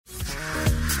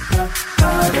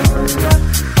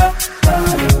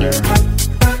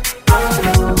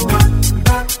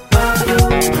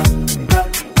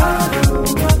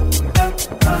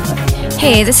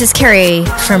Hey, this is Carrie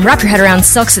from Wrap Your Head Around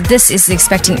Silks. This is the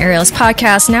Expecting Ariels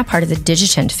podcast, now part of the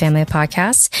Digitent family of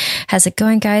podcasts. How's it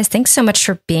going, guys? Thanks so much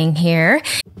for being here.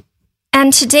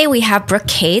 And today we have Brooke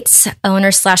Cates,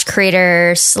 owner /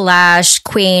 creator /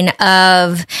 queen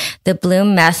of the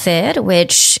Bloom Method,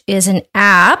 which is an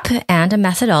app and a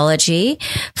methodology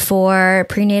for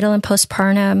prenatal and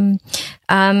postpartum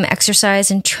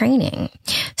exercise and training.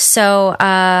 So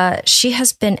she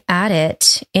has been at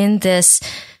it in this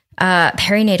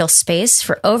perinatal space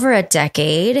for over a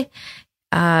decade.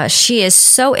 She is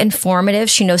so informative.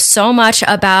 She knows so much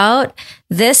about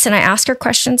this. And I ask her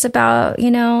questions about,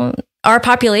 our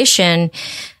population,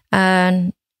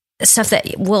 stuff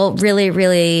that will really,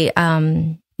 really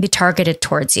be targeted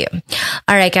towards you.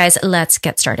 All right, guys, let's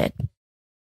get started.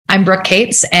 I'm Brooke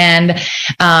Cates, and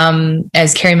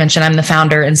as Carrie mentioned, I'm the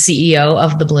founder and CEO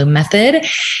of the Bloom Method.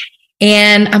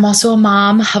 And I'm also a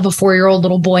mom of a 4-year-old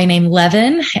little boy named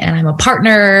Levin, and I'm a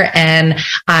partner, and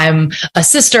I'm a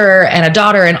sister and a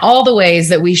daughter in all the ways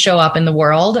that we show up in the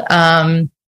world.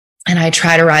 And I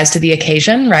try to rise to the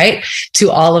occasion, right? To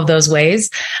all of those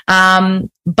ways.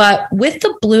 But with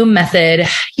the Bloom Method,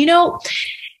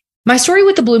 my story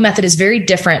with the Bloom Method is very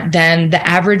different than the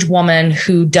average woman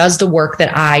who does the work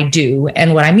that I do.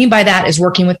 And what I mean by that is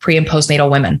working with pre and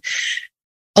postnatal women.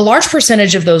 A large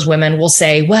percentage of those women will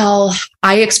say, well,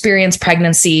 I experienced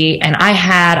pregnancy and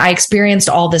I experienced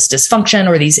all this dysfunction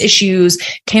or these issues,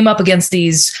 came up against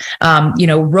these,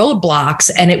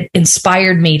 roadblocks, and it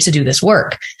inspired me to do this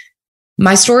work.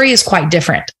 My story is quite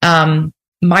different.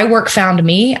 My work found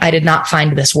me. I did not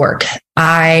find this work.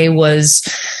 I was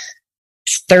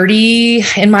 30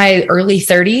 in my early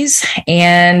 30s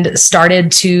and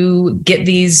started to get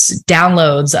these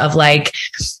downloads of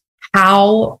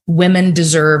how women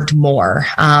deserved more.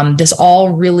 This all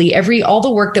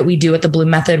the work that we do at the Bloom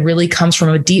Method really comes from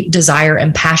a deep desire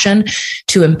and passion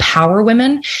to empower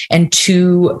women and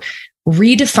to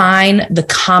redefine the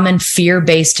common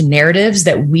fear-based narratives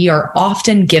that we are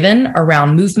often given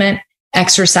around movement,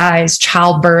 exercise,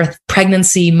 childbirth,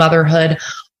 pregnancy, motherhood,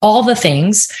 all the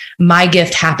things. My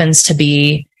gift happens to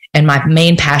be, and my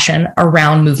main passion,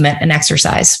 around movement and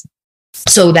exercise.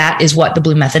 So that is what the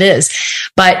Bloom Method is.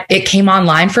 But it came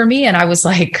online for me and I was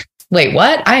like, wait,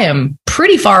 what? I am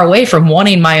pretty far away from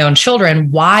wanting my own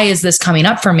children. Why is this coming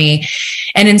up for me?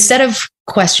 And instead of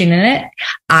questioning it,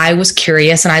 I was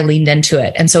curious and I leaned into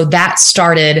it. And so that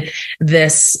started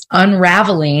this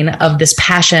unraveling of this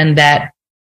passion that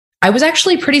I was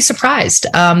actually pretty surprised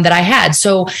that I had.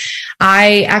 So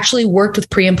I actually worked with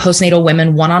pre and postnatal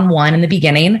women one-on-one in the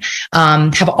beginning,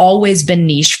 have always been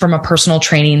niche from a personal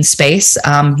training space,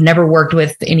 never worked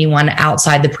with anyone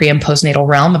outside the pre and postnatal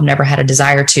realm. I've never had a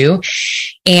desire to,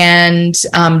 and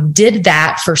did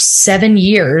that for 7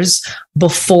 years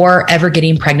before ever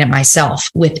getting pregnant myself.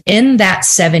 Within that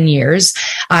 7 years,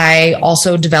 I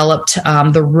also developed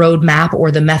the roadmap or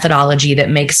the methodology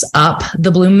that makes up the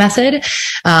Bloom Method.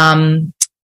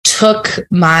 Took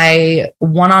my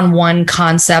one-on-one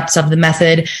concepts of the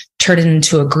method, turned it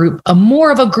into more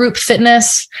of a group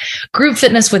fitness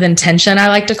with intention, I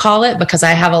like to call it, because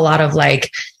I have a lot of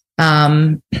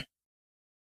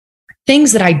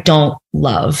things that I don't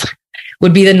love,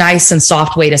 would be the nice and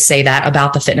soft way to say that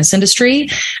about the fitness industry,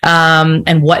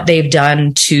 and what they've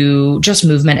done to just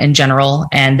movement in general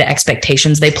and the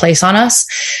expectations they place on us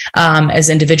as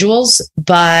individuals.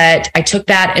 But I took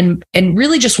that and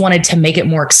really just wanted to make it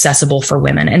more accessible for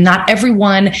women. And not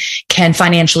everyone can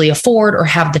financially afford or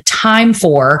have the time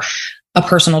for a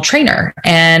personal trainer.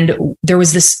 And there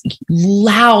was this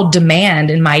loud demand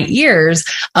in my ears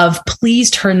of, please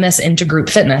turn this into group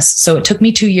fitness. So it took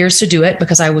me 2 years to do it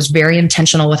because I was very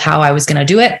intentional with how I was going to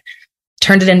do it,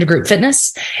 turned it into group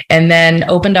fitness, and then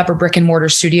opened up a brick and mortar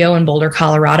studio in Boulder,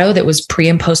 Colorado that was pre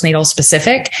and postnatal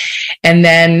specific. And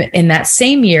then in that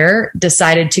same year,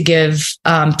 decided to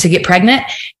get pregnant,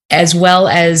 as well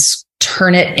as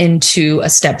turn it into a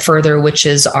step further, which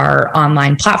is our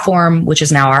online platform, which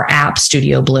is now our app,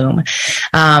 Studio Bloom.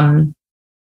 And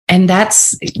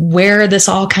that's where this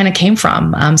all kind of came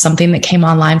from. Something that came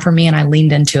online for me and I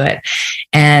leaned into it.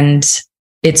 And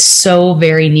it's so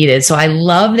very needed. So I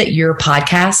love that your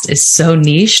podcast is so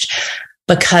niched,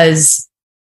 because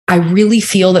I really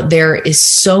feel that there is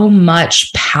so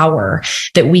much power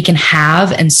that we can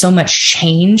have and so much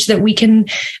change that we can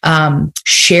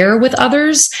share with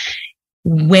others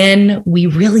when we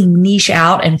really niche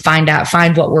out and find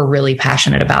what we're really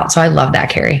passionate about. So I love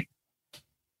that, Carrie.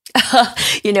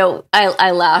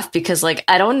 I laugh because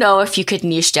I don't know if you could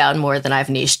niche down more than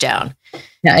I've niched down.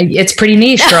 Yeah, it's pretty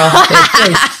niche, girl.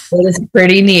 It is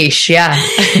pretty niche. Yeah.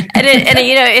 and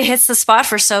it hits the spot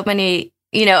for so many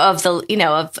of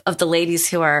the ladies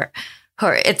who are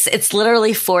it's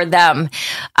literally for them.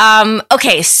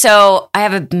 Okay. So I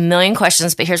have a million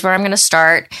questions, but here's where I'm going to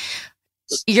start.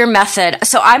 Your method.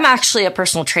 So I'm actually a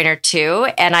personal trainer too.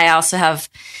 And I also have,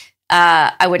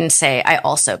 I wouldn't say I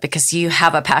also, because you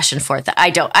have a passion for it that I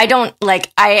don't like,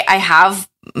 I have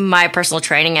my personal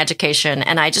training education,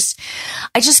 and I just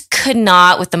could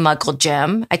not with the Muggle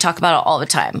gym. I talk about it all the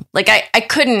time. Like I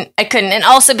couldn't. And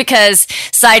also because,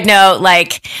 side note,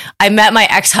 like I met my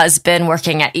ex-husband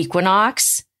working at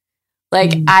Equinox.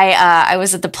 Like I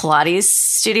was at the Pilates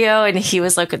studio, and he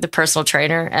was like with the personal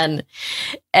trainer, and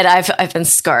I've been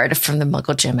scarred from the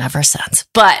Muggle gym ever since.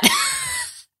 But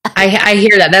I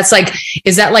hear that. That's like,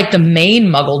 is that like the main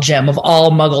Muggle gym of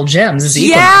all Muggle gyms? Is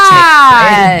Equinox?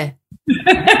 Yeah.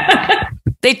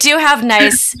 They do have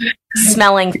nice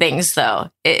smelling things, though.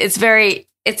 They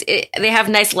have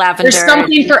nice lavender. There's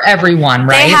something for everyone,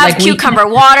 right? They have like cucumber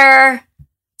water.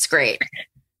 It's great.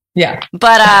 Yeah.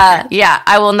 But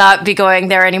I will not be going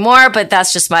there anymore, but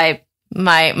that's just my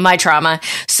trauma.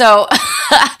 So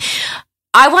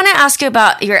I want to ask you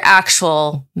about your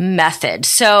actual method.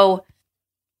 So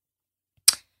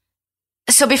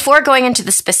before going into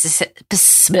the specifics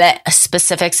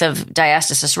of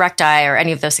diastasis recti or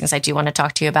any of those things I do want to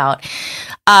talk to you about,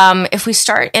 if we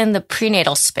start in the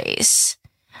prenatal space,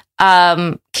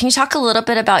 can you talk a little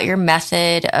bit about your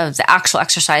method of the actual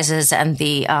exercises and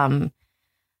the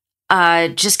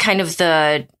just kind of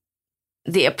the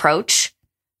approach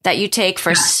that you take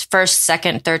for first,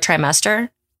 second, third trimester?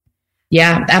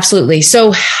 Yeah, absolutely.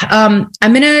 So I'm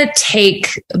going to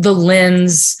take the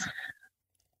lens,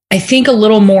 I think a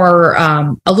little more,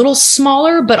 a little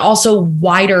smaller, but also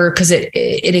wider because it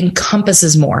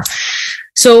encompasses more.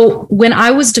 So when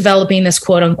I was developing this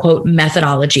quote unquote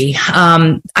methodology,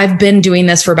 I've been doing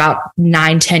this for about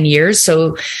 9-10 years.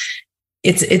 So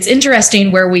it's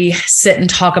interesting where we sit and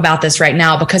talk about this right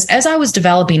now, because as I was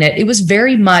developing it, it was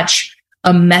very much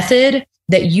a method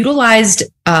that utilized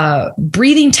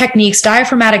breathing techniques,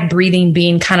 diaphragmatic breathing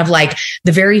being kind of like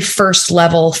the very first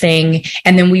level thing.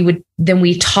 And then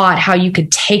we taught how you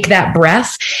could take that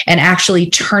breath and actually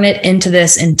turn it into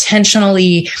this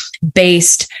intentionally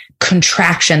based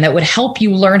contraction that would help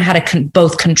you learn how to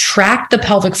both contract the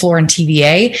pelvic floor and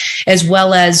TVA, as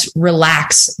well as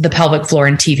relax the pelvic floor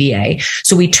and TVA.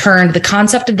 So we turned the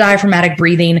concept of diaphragmatic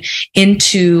breathing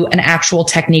into an actual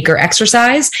technique or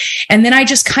exercise. And then I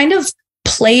just kind of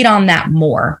played on that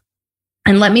more.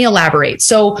 And let me elaborate.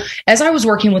 So as I was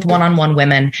working with one-on-one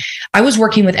women, I was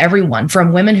working with everyone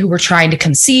from women who were trying to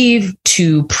conceive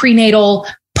to prenatal,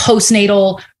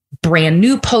 postnatal, brand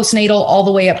new postnatal, all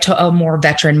the way up to a more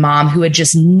veteran mom who had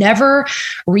just never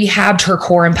rehabbed her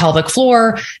core and pelvic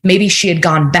floor. Maybe she had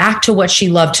gone back to what she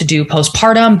loved to do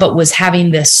postpartum, but was having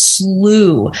this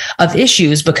slew of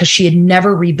issues because she had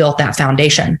never rebuilt that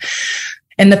foundation.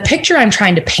 And the picture I'm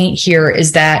trying to paint here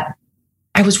is that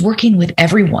I was working with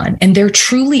everyone, and there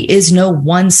truly is no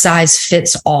one size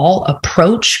fits all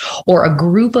approach or a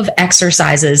group of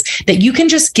exercises that you can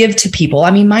just give to people.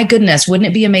 I mean, my goodness, wouldn't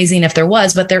it be amazing if there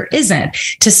was, but there isn't,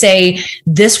 to say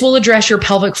this will address your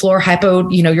pelvic floor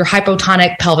your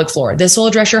hypotonic pelvic floor. This will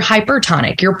address your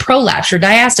hypertonic, your prolapse, your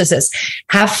diastasis.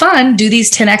 Have fun. Do these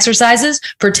 10 exercises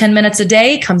for 10 minutes a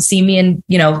day. Come see me in,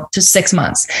 to 6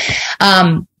 months.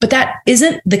 But that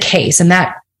isn't the case. And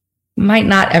that might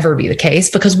not ever be the case,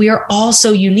 because we are all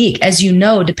so unique. As you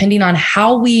know, depending on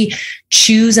how we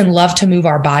choose and love to move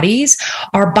our bodies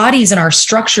and our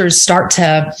structures start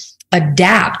to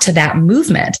adapt to that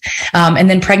movement. And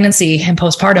then pregnancy and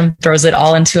postpartum throws it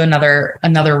all into another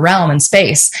realm and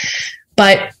space.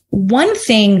 But one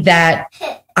thing that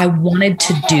I wanted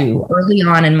to do early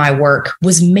on in my work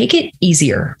was make it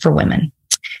easier for women.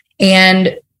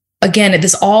 And again,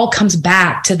 this all comes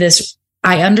back to this,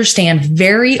 I understand,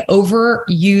 very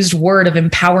overused word of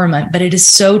empowerment, but it is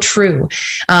so true.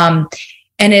 And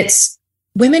it's,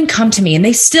 women come to me, and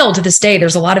they still, to this day,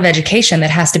 there's a lot of education that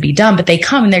has to be done, but they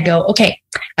come and they go, okay,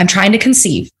 I'm trying to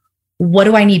conceive. What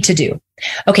do I need to do?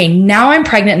 Okay, now I'm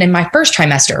pregnant and in my first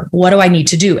trimester. What do I need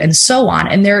to do? And so on.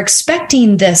 And they're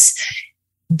expecting this,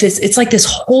 it's like this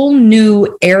whole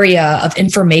new area of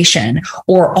information,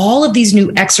 or all of these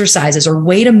new exercises or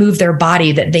way to move their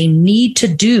body that they need to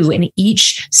do in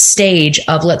each stage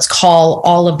of, let's call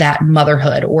all of that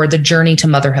motherhood or the journey to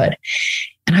motherhood.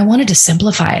 And I wanted to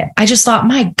simplify it. I just thought,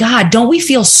 my God, don't we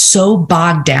feel so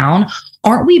bogged down?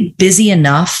 Aren't we busy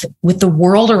enough with the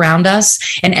world around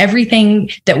us and everything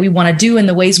that we want to do and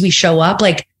the ways we show up?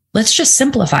 Like, let's just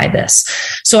simplify this.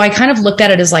 So I kind of looked at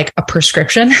it as like a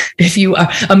prescription,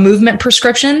 a movement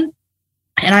prescription.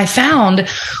 And I found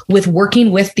with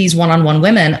working with these one-on-one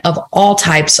women of all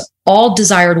types, all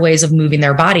desired ways of moving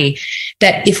their body,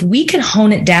 that if we can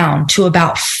hone it down to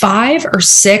about 5 or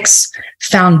 6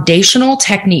 foundational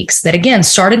techniques that, again,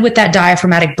 started with that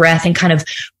diaphragmatic breath and kind of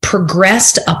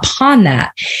progressed upon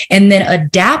that, and then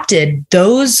adapted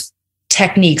those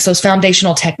techniques, those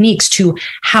foundational techniques, to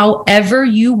however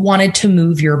you wanted to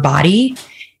move your body,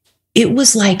 it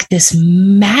was like this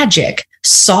magic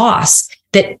sauce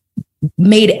that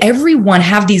made everyone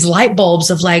have these light bulbs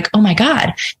of like, oh my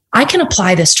God, I can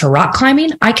apply this to rock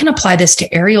climbing. I can apply this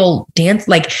to aerial dance,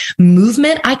 like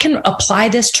movement. I can apply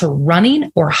this to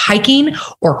running or hiking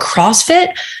or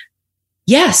CrossFit.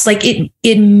 Yes. Like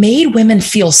it made women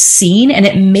feel seen, and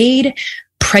it made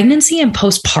pregnancy and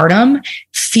postpartum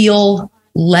feel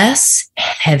less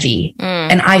heavy.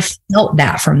 And I felt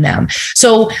that from them.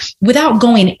 So without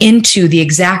going into the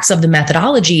exacts of the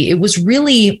methodology, it was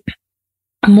really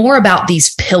more about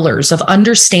these pillars of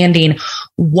understanding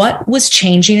what was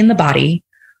changing in the body,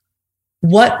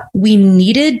 what we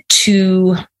needed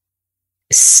to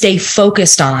stay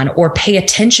focused on or pay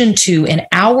attention to in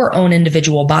our own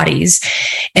individual bodies,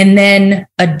 and then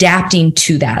adapting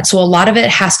to that. So a lot of it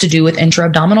has to do with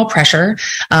intra-abdominal pressure.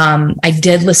 I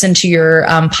did listen to your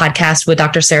podcast with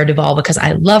Dr. Sarah Duvall because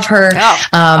I love her. Oh,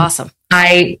 awesome.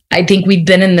 I think we've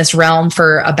been in this realm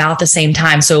for about the same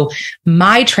time. So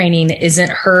my training isn't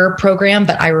her program,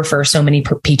 but I refer so many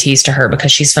PTs to her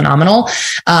because she's phenomenal.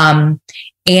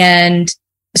 And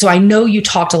so I know you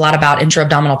talked a lot about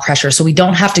intra-abdominal pressure, so we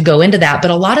don't have to go into that,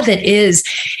 but a lot of it is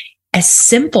as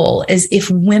simple as if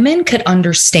women could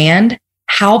understand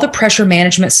how the pressure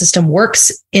management system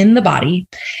works in the body,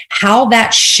 how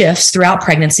that shifts throughout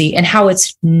pregnancy, and how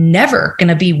it's never going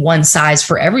to be one size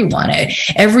for everyone.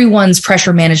 Everyone's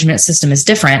pressure management system is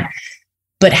different,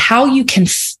 but how you can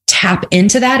tap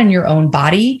into that in your own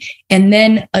body and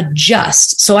then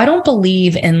adjust. So I don't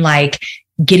believe in like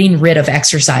getting rid of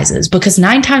exercises, because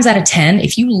 9 times out of 10,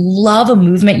 if you love a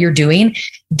movement you're doing,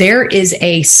 there is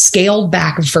a scaled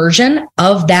back version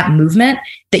of that movement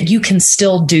that you can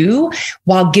still do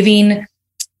while giving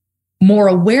more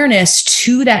awareness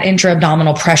to that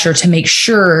intra-abdominal pressure to make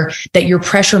sure that your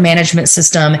pressure management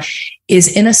system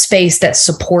is in a space that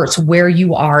supports where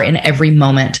you are in every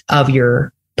moment of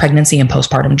your pregnancy and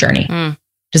postpartum journey.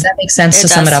 Does that make sense to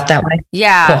sum it up that way?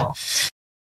 Yeah. Cool.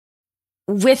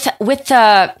 With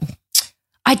the,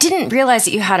 I didn't realize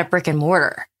that you had a brick and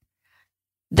mortar.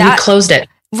 We closed it.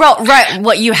 Well, right.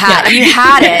 What you had, you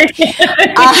had it.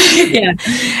 Yeah.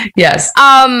 Yes.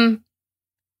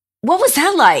 What was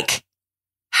that like?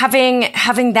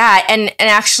 Having that and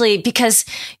actually, because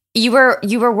you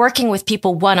were working with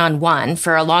people one-on-one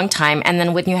for a long time. And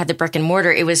then when you had the brick and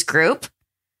mortar, it was group.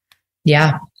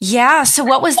 Yeah. Yeah. So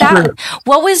what was that?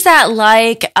 What was that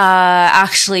like,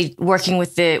 actually working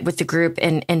with the group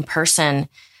in person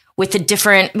with the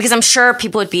different, because I'm sure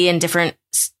people would be in different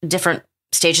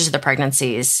stages of the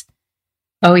pregnancies.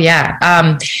 Oh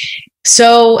yeah.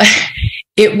 So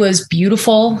it was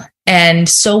beautiful and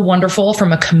so wonderful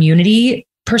from a community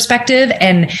perspective,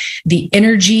 and the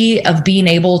energy of being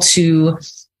able to,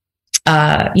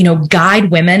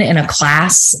 guide women in a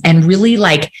class and really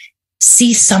like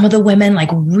see some of the women like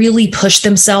really push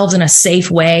themselves in a safe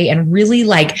way and really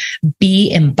like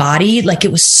be embodied. Like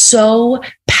it was so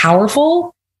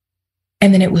powerful.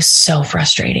 And then it was so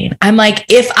frustrating. I'm like,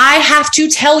 if I have to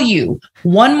tell you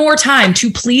one more time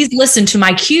to please listen to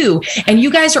my cue, and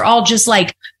you guys are all just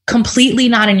like completely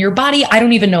not in your body, I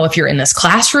don't even know if you're in this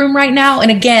classroom right now. And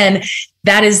again,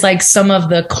 that is like some of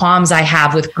the qualms I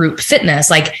have with group fitness.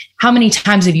 Like, how many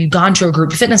times have you gone to a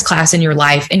group fitness class in your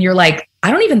life and you're like, I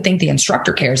don't even think the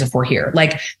instructor cares if we're here.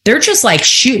 Like, they're just like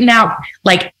shooting out.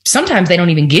 Like, sometimes they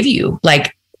don't even give you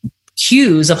like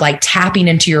cues of like tapping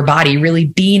into your body, really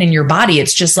being in your body.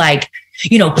 It's just like,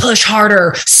 push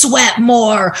harder, sweat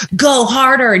more, go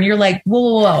harder. And you're like,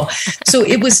 whoa. So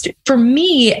it was for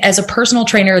me as a personal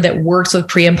trainer that works with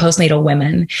pre and postnatal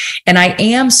women. And I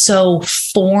am so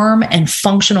form and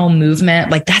functional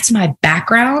movement. Like, that's my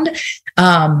background.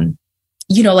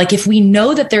 Like if we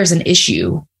know that there's an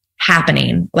issue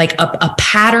happening, like a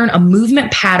pattern, a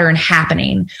movement pattern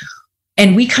happening,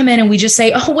 and we come in and we just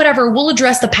say, oh, whatever, we'll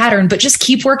address the pattern, but just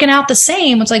keep working out the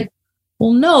same. It's like,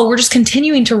 well, no, we're just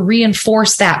continuing to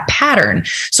reinforce that pattern.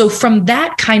 So from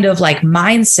that kind of like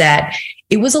mindset,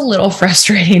 it was a little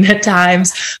frustrating at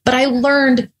times, but I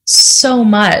learned so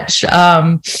much.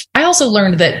 I also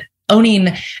learned that owning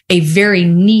a very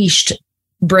niched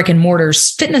brick and mortar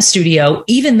fitness studio,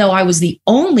 even though I was the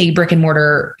only brick and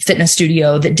mortar fitness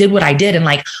studio that did what I did and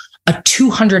like a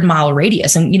 200-mile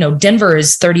radius. And, Denver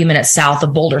is 30 minutes south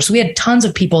of Boulder. So we had tons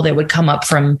of people that would come up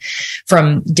from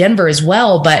Denver as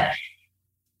well. But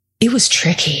it was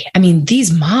tricky. I mean,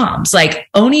 these moms, like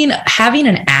having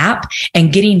an app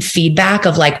and getting feedback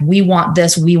of like, we want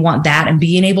this, we want that, and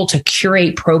being able to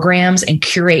curate programs and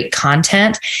curate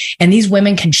content. And these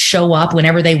women can show up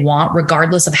whenever they want,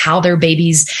 regardless of how their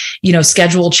baby's,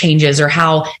 schedule changes or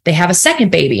how they have a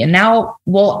second baby. And now,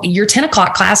 your 10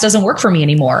 o'clock class doesn't work for me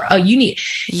anymore. Oh, you need,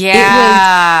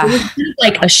 yeah. It was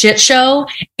like a shit show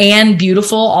and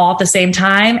beautiful all at the same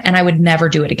time. And I would never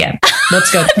do it again.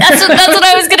 Let's go. That's what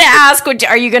I was going to ask.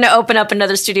 Are you going to open up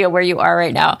another studio where you are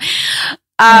right now?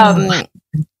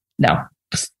 No.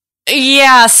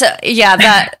 Yeah. So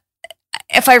that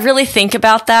if I really think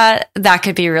about that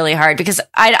could be really hard because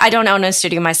I don't own a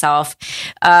studio myself.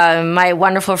 My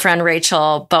wonderful friend,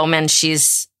 Rachel Bowman,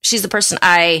 she's the person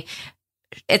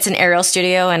it's an aerial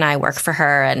studio and I work for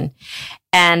her and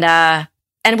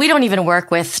we don't even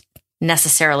work with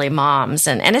necessarily moms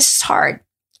and it's just hard.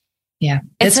 Yeah,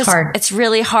 it's hard. It's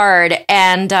really hard.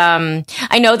 And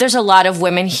I know there's a lot of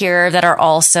women here that are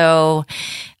also,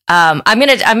 I'm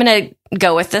going to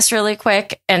go with this really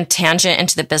quick and tangent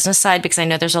into the business side because I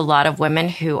know there's a lot of women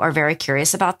who are very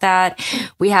curious about that.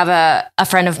 We have a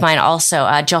friend of mine also,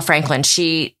 Jill Franklin.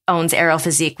 She owns Aero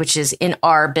Physique, which is in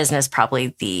our business,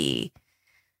 probably the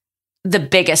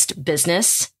biggest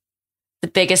business.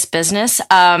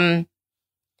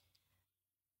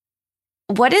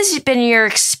 What has been your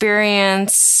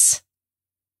experience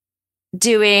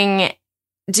doing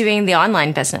the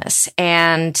online business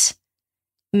and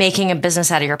making a business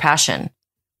out of your passion?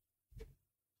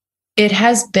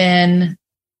 It's been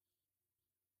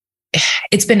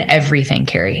everything,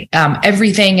 Carrie.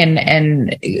 Everything.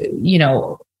 And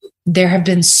there's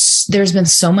been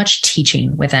so much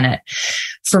teaching within it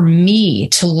for me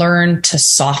to learn to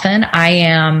soften.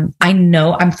 I'm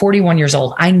 41 years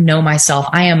old. I know myself.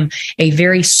 I am a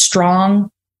very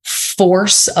strong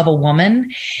force of a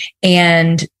woman.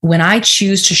 And when I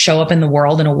choose to show up in the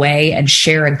world in a way and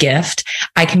share a gift,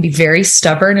 I can be very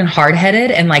stubborn and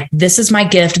hard-headed and like, this is my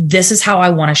gift. This is how I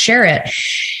want to share it.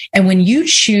 And when you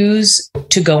choose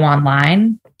to go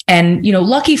online and,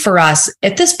 lucky for us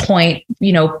at this point,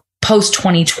 post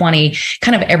 2020,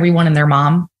 kind of everyone and their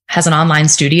mom has an online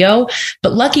studio,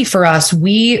 but lucky for us,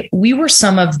 we were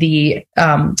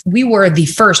we were the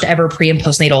first ever pre and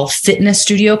postnatal fitness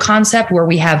studio concept where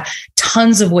we have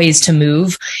tons of ways to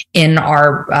move in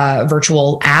our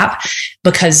virtual app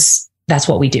because that's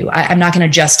what we do. I'm not going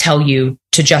to just tell you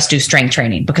to just do strength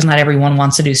training because not everyone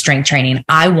wants to do strength training.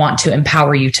 I want to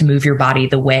empower you to move your body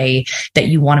the way that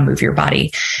you want to move your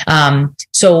body.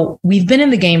 So we've been in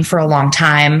the game for a long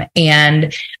time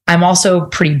and I'm also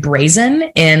pretty brazen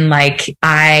in like,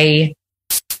 I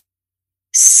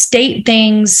state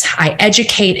things, I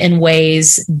educate in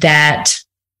ways that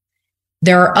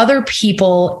there are other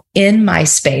people in my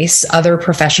space, other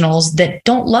professionals that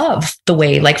don't love the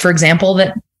way, like, for example,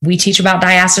 that we teach about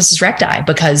diastasis recti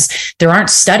because there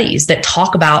aren't studies that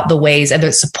talk about the ways and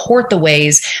that support the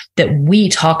ways that we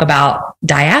talk about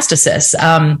diastasis.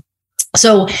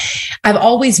 So I've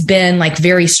always been like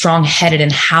very strong headed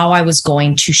in how I was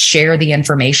going to share the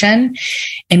information.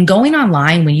 And going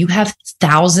online when you have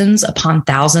thousands upon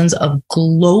thousands of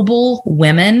global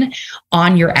women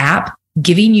on your app,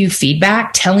 giving you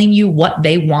feedback, telling you what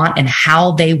they want and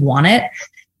how they want it,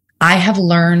 I have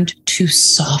learned to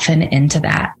soften into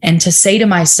that and to say to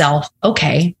myself,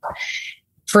 okay,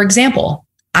 for example,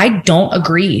 I don't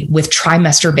agree with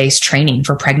trimester-based training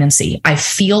for pregnancy. I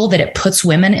feel that it puts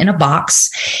women in a box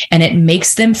and it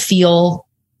makes them feel,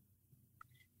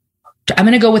 I'm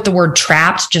going to go with the word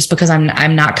trapped just because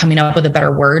I'm not coming up with a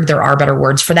better word. There are better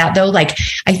words for that though. Like,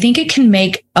 I think it can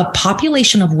make a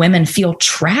population of women feel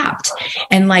trapped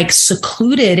and like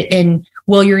secluded in,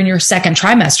 well, you're in your second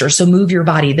trimester, so move your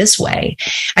body this way.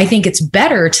 I think it's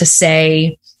better to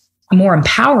say, more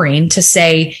empowering to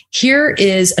say, here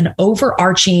is an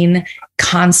overarching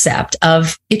concept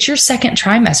of it's your second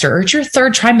trimester or it's your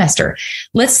third trimester.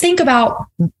 Let's think about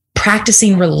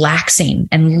practicing relaxing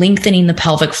and lengthening the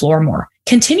pelvic floor more.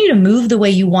 Continue to move the way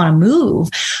you want to move,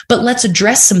 but let's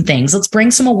address some things. Let's bring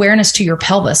some awareness to your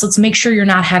pelvis. Let's make sure you're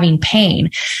not having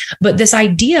pain. But this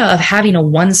idea of having a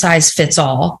one size fits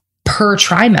all per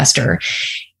trimester,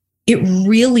 it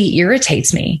really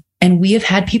irritates me. And we have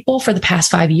had people for the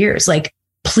past 5 years, like,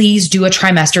 please do a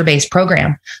trimester based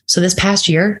program. So this past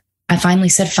year, I finally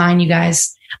said, fine, you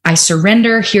guys, I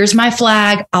surrender. Here's my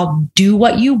flag. I'll do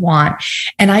what you want.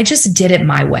 And I just did it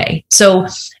my way. So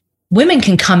women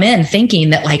can come in thinking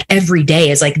that like every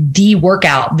day is like the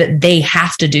workout that they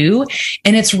have to do.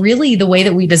 And it's really the way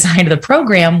that we designed the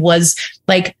program was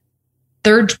like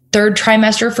third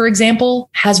trimester, for example,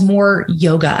 has more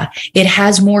yoga. It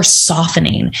has more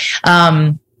softening.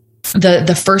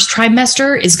 The first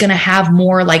trimester is going to have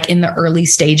more like in the early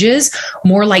stages,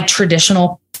 more like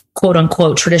traditional, quote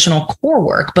unquote, traditional core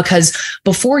work, because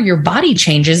before your body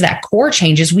changes, that core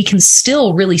changes, we can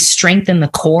still really strengthen the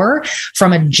core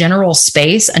from a general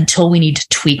space until we need to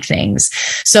tweak things.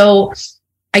 So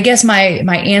I guess my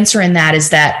answer in that is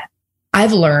that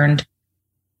I've learned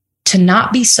to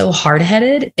not be so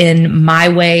hard-headed in my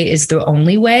way is the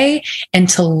only way, and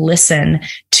to listen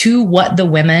to what the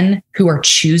women who are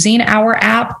choosing our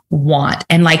app want.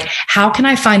 And like, how can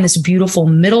I find this beautiful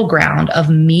middle ground of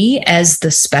me as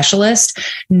the specialist,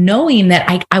 knowing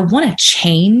that I want to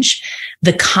change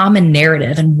the common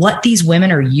narrative and what these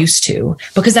women are used to,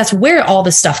 because that's where all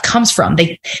this stuff comes from.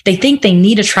 They think they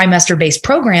need a trimester-based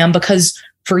program because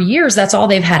for years, that's all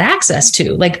they've had access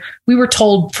to. Like, we were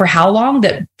told for how long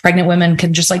that pregnant women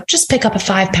can just pick up a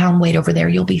 5-pound weight over there.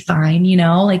 You'll be fine.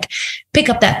 Like pick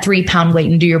up that 3-pound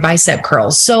weight and do your bicep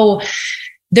curls. So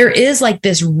there is like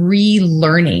this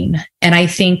relearning. And I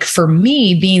think for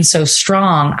me being so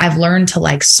strong, I've learned to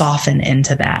like soften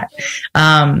into that.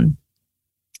 And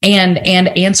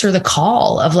answer the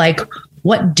call of like,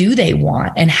 what do they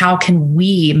want? And how can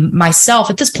we, myself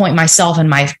and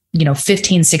my,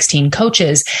 15, 16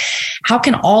 coaches, how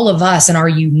can all of us and our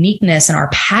uniqueness and our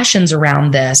passions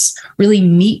around this really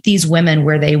meet these women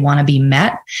where they want to be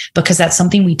met? Because that's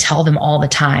something we tell them all the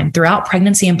time throughout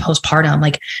pregnancy and postpartum,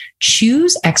 like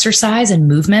choose exercise and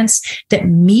movements that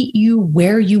meet you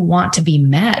where you want to be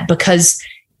met, because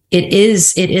it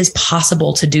is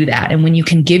possible to do that. And when you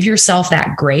can give yourself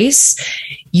that grace,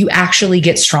 you actually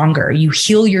get stronger. You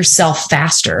heal yourself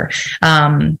faster.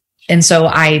 And so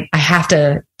I have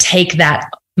to take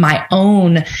that, my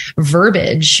own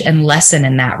verbiage and lesson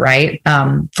in that, right?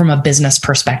 From a business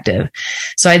perspective.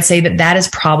 So I'd say that has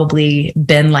probably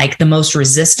been like the most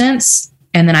resistance.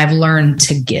 And then I've learned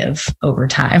to give over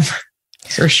time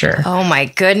for sure. Oh my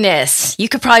goodness. You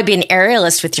could probably be an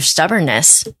aerialist with your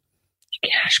stubbornness.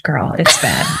 Gosh, girl, it's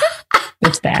bad.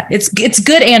 It's bad. It's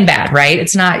good and bad, right?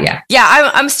 It's not. Yeah.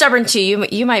 Yeah. I'm stubborn too.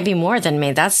 You might be more than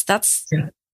me. That's yeah.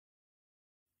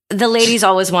 The ladies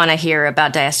always want to hear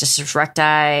about diastasis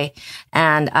recti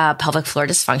and pelvic floor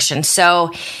dysfunction.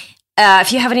 So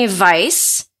if you have any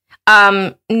advice,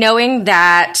 knowing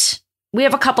that we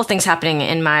have a couple things happening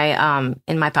in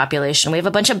my population. We have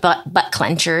a bunch of butt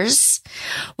clenchers.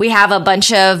 We have a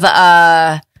bunch of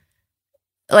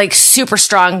like super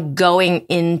strong going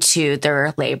into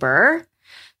their labor.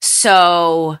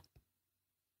 So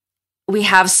we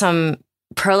have some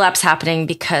prolapse happening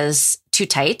because too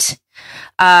tight.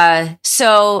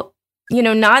 So,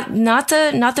 not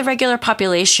the regular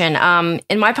population.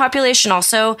 In my population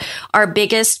also, our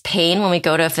biggest pain when we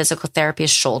go to physical therapy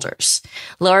is shoulders.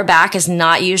 Lower back is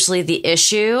not usually the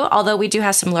issue, although we do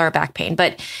have some lower back pain,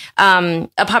 but, a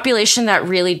population that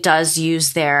really does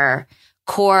use their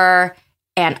core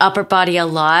and upper body a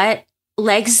lot,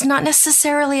 legs not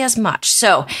necessarily as much.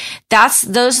 So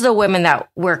those are the women that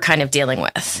we're kind of dealing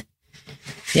with.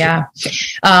 Yeah.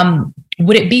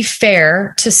 Would it be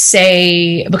fair to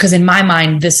say, because in my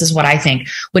mind, this is what I think,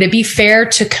 would it be fair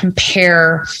to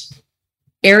compare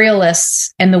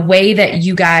aerialists and the way that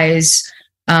you guys,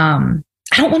 I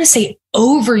don't want to say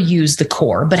overuse the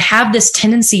core, but have this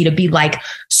tendency to be like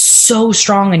so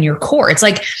strong in your core. It's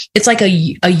like a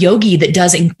yogi that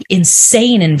does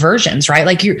insane inversions, right?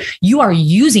 Like you are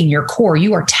using your core,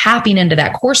 you are tapping into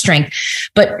that core strength,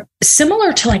 but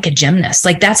similar to like a gymnast,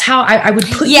 like that's how I would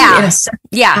put you in a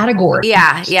category.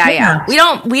 Yeah.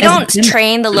 We don't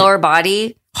train the lower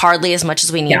body hardly as much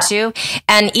as we need to.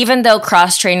 And even though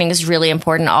cross training is really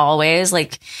important always,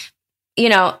 like,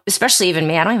 especially even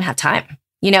me, I don't even have time.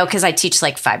 Because I teach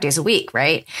like 5 days a week,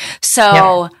 right?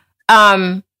 So,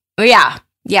 gymnast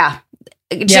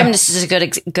is a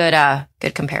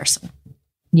good comparison.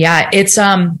 Yeah, it's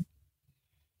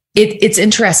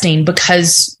interesting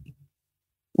because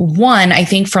one, I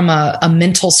think from a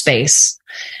mental space,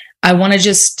 I want to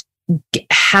just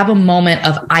have a moment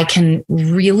of I can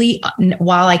really,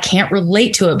 while I can't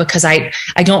relate to it because I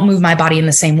don't move my body in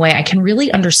the same way, I can really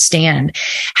understand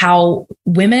how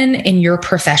women in your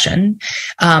profession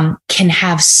can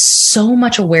have so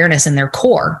much awareness in their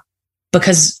core,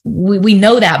 because we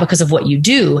know that because of what you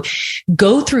do,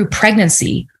 go through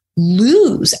pregnancy,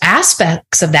 lose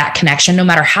aspects of that connection, no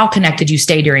matter how connected you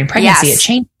stay during pregnancy, it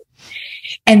changes.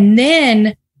 And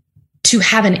then to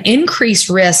have an increased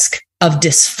risk of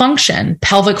dysfunction,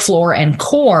 pelvic floor and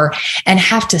core, and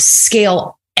have to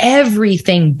scale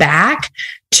everything back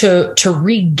to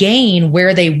regain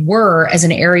where they were as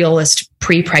an aerialist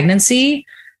pre-pregnancy.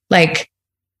 Like,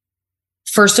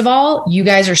 first of all, you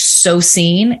guys are so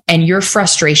seen, and your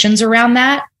frustrations around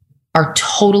that are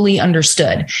totally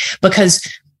understood, because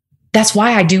that's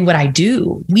why I do what I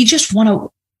do. We just want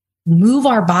to move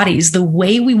our bodies the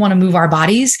way we want to move our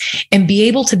bodies and be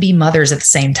able to be mothers at the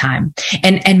same time.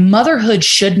 And motherhood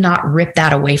should not rip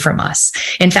that away from us.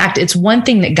 In fact, it's one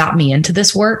thing that got me into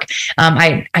this work.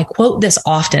 I quote this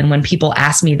often when people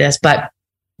ask me this, but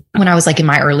when I was like in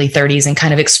my early 30s and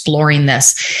kind of exploring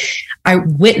this, I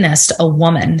witnessed a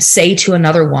woman say to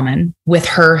another woman with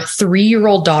her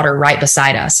 3-year-old daughter right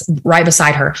beside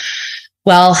her,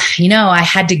 well, I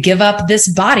had to give up this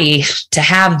body to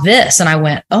have this. And I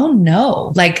went, oh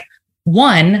no, like,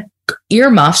 1,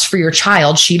 earmuffs for your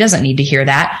child. She doesn't need to hear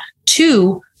that.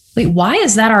 2, wait, why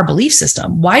is that our belief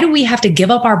system? Why do we have to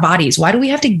give up our bodies? Why do we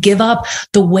have to give up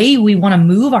the way we want to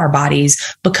move our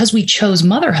bodies because we chose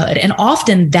motherhood? And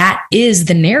often that is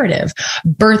the narrative.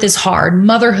 Birth is hard.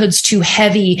 Motherhood's too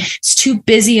heavy. It's too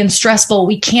busy and stressful.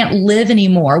 We can't live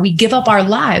anymore. We give up our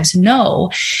lives. No.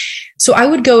 So I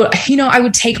would go, I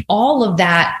would take all of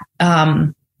that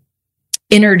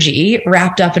energy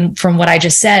wrapped up from what I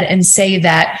just said and say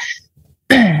that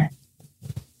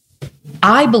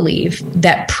I believe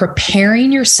that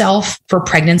preparing yourself for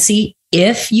pregnancy,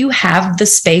 if you have the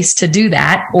space to do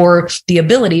that or the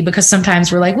ability, because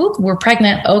sometimes we're like, whoop, we're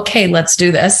pregnant. Okay, let's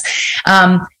do this.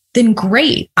 Then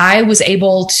great. I was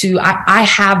able to, I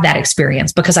have that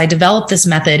experience because I developed this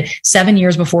method 7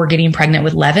 years before getting pregnant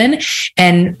with Levin,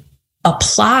 and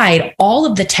applied all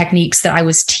of the techniques that I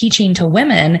was teaching to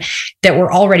women that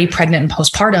were already pregnant and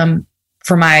postpartum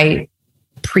for my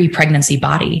pre-pregnancy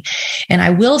body. And I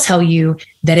will tell you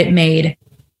that it made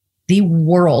the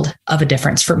world of a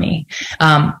difference for me.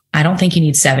 I don't think you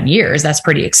need 7 years. That's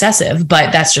pretty excessive,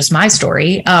 but that's just my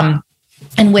story.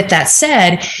 And with that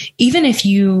said, even if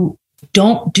you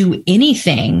don't do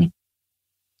anything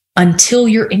until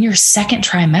you're in your second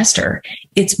trimester,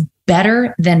 it's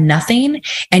better than nothing.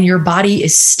 And your body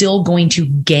is still going to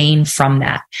gain from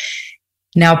that.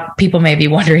 Now, people may be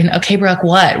wondering, okay, Brooke,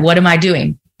 what am I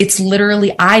doing? It's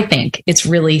literally, I think it's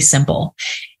really simple.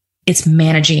 It's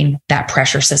managing that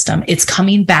pressure system. It's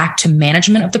coming back to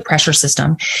management of the pressure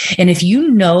system. And if you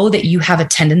know that you have a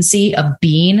tendency of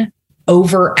being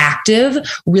overactive,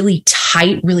 really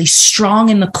tight, really strong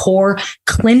in the core,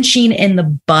 clenching in the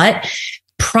butt,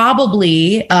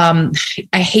 probably, I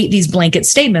hate these blanket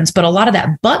statements, but a lot of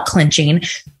that butt clenching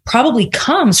probably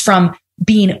comes from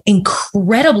being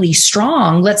incredibly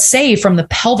strong, let's say from the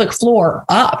pelvic floor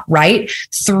up, right?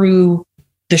 Through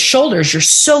the shoulders. You're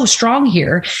so strong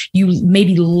here. You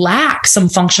maybe lack some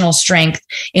functional strength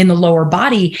in the lower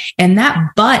body. And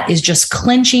that butt is just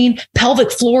clenching.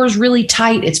 Pelvic floor is really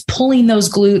tight. It's pulling those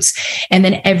glutes. And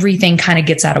then everything kind of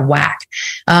gets out of whack.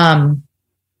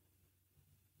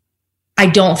 I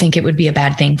don't think it would be a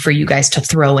bad thing for you guys to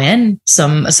throw in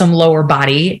some lower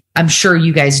body. I'm sure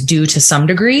you guys do to some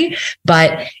degree,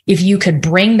 but if you could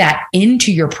bring that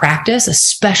into your practice,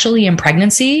 especially in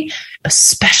pregnancy,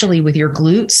 especially with your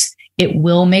glutes, it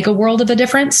will make a world of a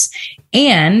difference.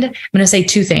 And I'm going to say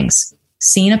 2 things.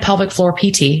 Seeing a pelvic floor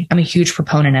PT, I'm a huge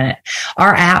proponent in it.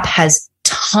 Our app has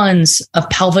tons of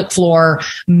pelvic floor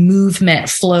movement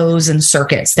flows and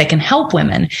circuits that can help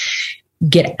women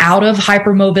get out of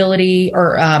hypermobility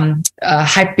or a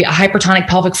hypertonic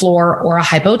pelvic floor or a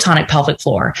hypotonic pelvic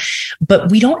floor.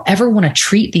 But we don't ever want to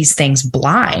treat these things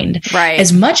blind. Right.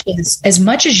 As much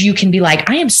as you can be like,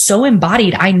 I am so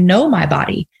embodied, I know my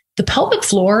body. The pelvic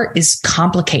floor is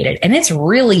complicated and it's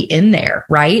really in there,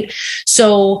 right?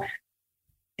 So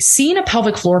seeing a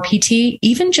pelvic floor PT,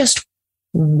 even just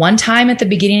one time at the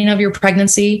beginning of your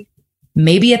pregnancy,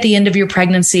 maybe at the end of your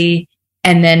pregnancy,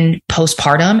 and then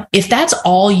postpartum, if that's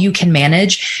all you can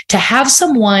manage, to have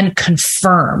someone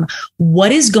confirm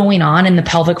what is going on in the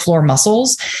pelvic floor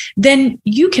muscles, then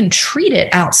you can treat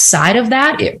it outside of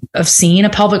that, of seeing a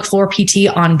pelvic floor PT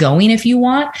ongoing if you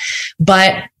want.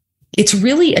 But it's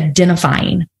really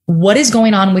identifying what is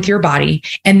going on with your body,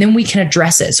 and then we can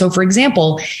address it. So for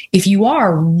example, if you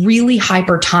are really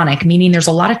hypertonic, meaning there's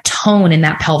a lot of tone in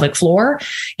that pelvic floor,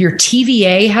 your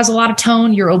TVA has a lot of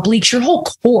tone, your obliques, your whole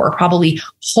core probably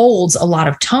holds a lot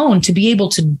of tone to be able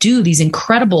to do these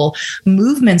incredible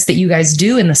movements that you guys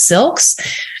do in the silks.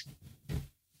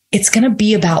 It's going to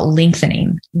be about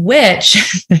lengthening, which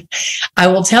I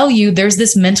will tell you, there's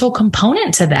this mental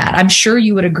component to that. I'm sure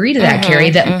you would agree to that, Carrie,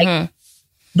 that like,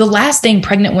 the last thing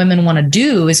pregnant women want to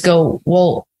do is go,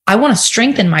 well, I want to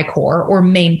strengthen my core or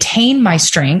maintain my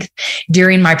strength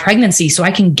during my pregnancy so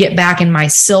I can get back in my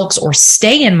silks or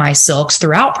stay in my silks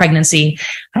throughout pregnancy.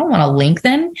 I don't want to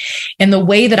lengthen. And the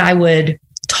way that I would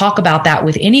talk about that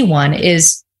with anyone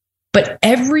is, but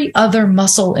every other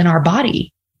muscle in our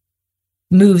body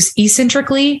moves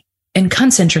eccentrically and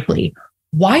concentrically.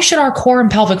 Why should our core and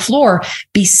pelvic floor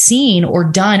be seen or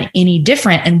done any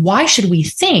different? And why should we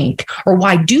think, or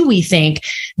why do we think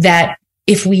that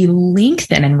if we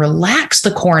lengthen and relax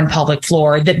the core and pelvic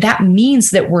floor, that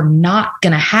means that we're not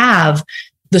going to have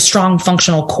the strong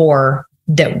functional core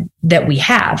that we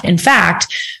have? In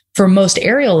fact, for most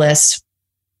aerialists,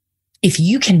 if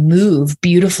you can move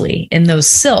beautifully in those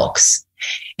silks,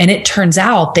 and it turns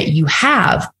out that you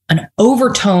have an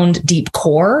overtoned deep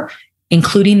core,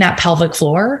 including that pelvic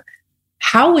floor,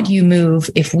 how would you move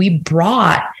if we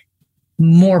brought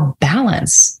more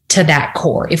balance to that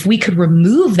core? If we could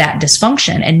remove that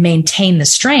dysfunction and maintain the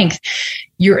strength,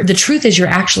 the truth is you're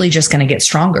actually just going to get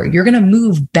stronger. You're going to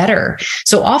move better.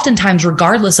 So oftentimes,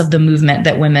 regardless of the movement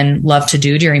that women love to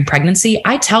do during pregnancy,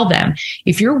 I tell them,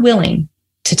 if you're willing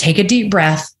to take a deep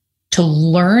breath, to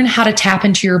learn how to tap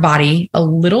into your body a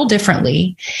little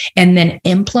differently, and then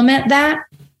implement that,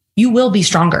 you will be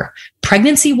stronger.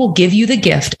 Pregnancy will give you the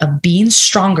gift of being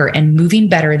stronger and moving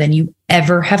better than you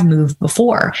ever have moved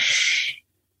before.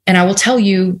 And I will tell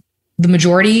you, the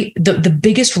majority, the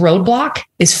biggest roadblock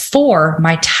is for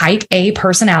my type A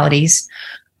personalities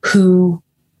who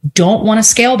don't want to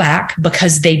scale back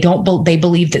because they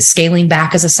believe that scaling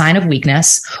back is a sign of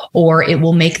weakness or it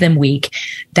will make them weak.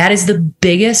 That is the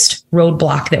biggest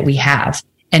roadblock that we have.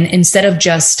 And instead of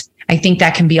just, I think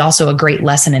that can be also a great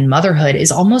lesson in motherhood,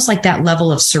 is almost like that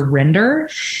level of surrender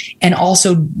and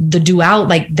also the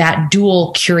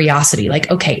dual curiosity. Like,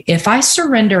 okay, if I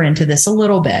surrender into this a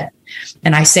little bit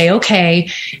and I say, okay,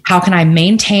 how can I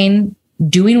maintain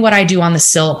doing what I do on the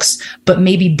silks, but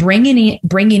maybe bringing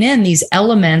in these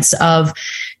elements of,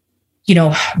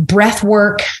 breath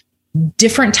work,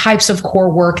 different types of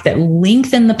core work that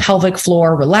lengthen the pelvic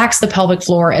floor, relax the pelvic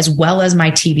floor, as well as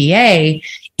my TBA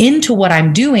into what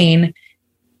I'm doing.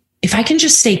 If I can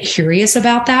just stay curious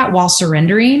about that while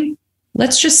surrendering,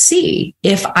 let's just see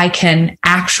if I can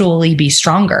actually be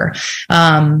stronger.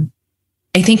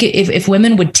 I think if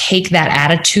women would take that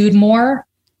attitude more,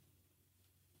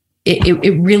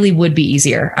 it really would be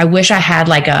easier. I wish I had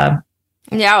like a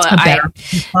better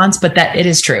response, but that it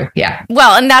is true. Yeah.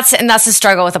 Well, and that's the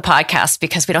struggle with a podcast,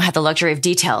 because we don't have the luxury of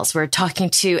details. We're talking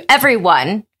to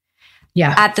everyone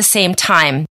at the same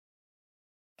time.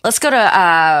 Let's go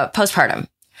to postpartum.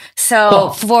 So cool.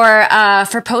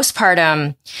 For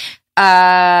postpartum,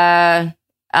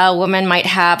 a woman might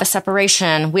have a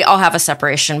separation. We all have a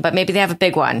separation, but maybe they have a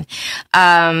big one.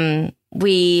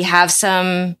 We have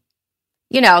some,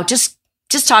 just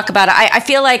talk about it. I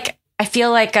feel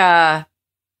like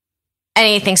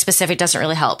anything specific doesn't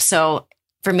really help. So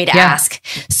for me to ask.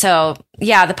 So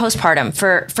the postpartum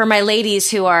for my ladies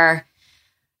who are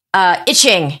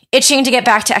itching to get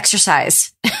back to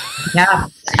exercise. Yeah.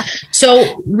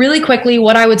 So really quickly,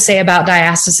 what I would say about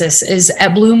diastasis is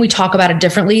at Bloom, we talk about it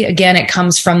differently. Again, it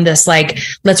comes from this,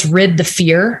 let's rid the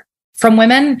fear from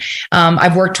women.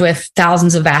 I've worked with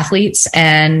thousands of athletes,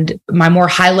 and my more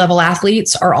high level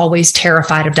athletes are always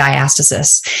terrified of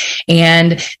diastasis.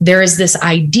 And there is this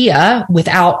idea,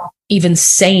 without even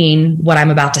saying what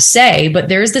I'm about to say, but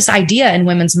there is this idea in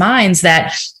women's minds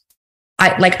that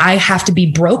I have to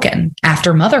be broken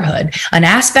after motherhood. An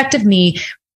aspect of me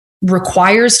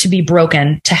requires to be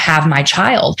broken to have my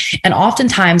child. And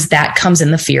oftentimes that comes in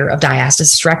the fear of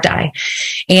diastasis recti.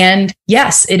 And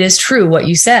yes, it is true what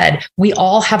you said. We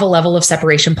all have a level of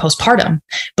separation postpartum.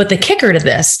 But the kicker to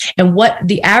this, and what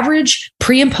the average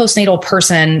pre and postnatal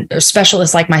person or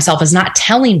specialist like myself is not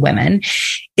telling women,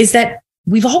 is that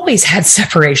we've always had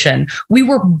separation. We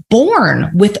were born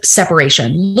with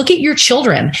separation. Look at your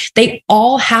children. They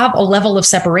all have a level of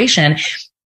separation.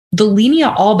 The linea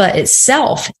alba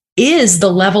itself is the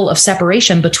level of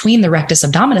separation between the rectus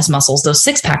abdominis muscles, those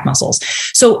six-pack muscles.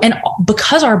 So, and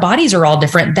because our bodies are all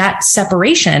different, that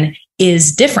separation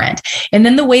is different. And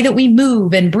then the way that we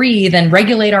move and breathe and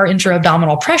regulate our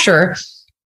intra-abdominal pressure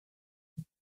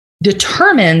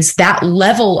determines that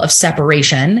level of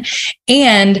separation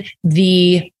and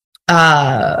the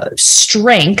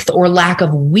strength or lack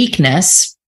of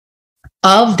weakness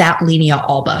of that linea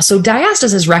alba. So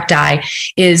diastasis recti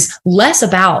is less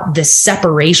about this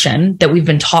separation that we've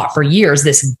been taught for years,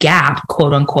 this gap,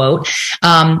 quote unquote,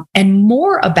 and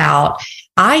more about,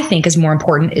 I think is more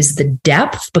important, is the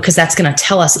depth, because that's going to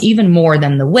tell us even more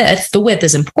than the width. The width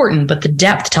is important, but the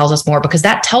depth tells us more, because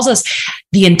that tells us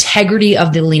the integrity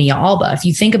of the linea alba. If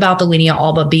you think about the linea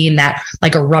alba being that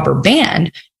like a rubber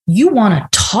band, you want a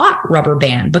taut rubber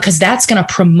band, because that's going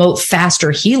to promote faster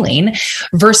healing,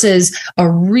 versus a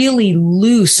really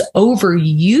loose,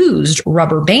 overused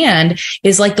rubber band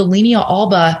is like the linea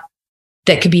alba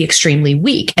that could be extremely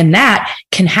weak. And that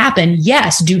can happen,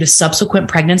 yes, due to subsequent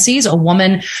pregnancies. A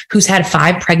woman who's had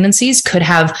 5 pregnancies could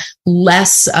have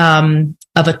less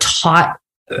of a taut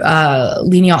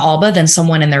linea alba than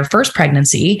someone in their first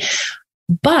pregnancy.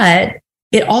 But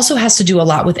it also has to do a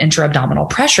lot with intra-abdominal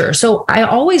pressure. So I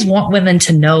always want women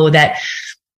to know that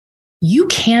you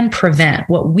can prevent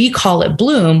what we call it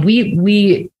bloom.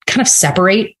 We kind of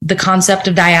separate the concept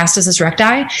of diastasis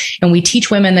recti, and we teach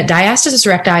women that diastasis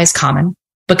recti is common,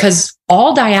 because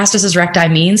all diastasis recti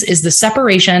means is the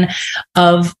separation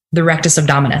of the rectus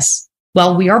abdominis.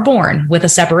 Well, we are born with a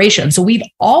separation. So we've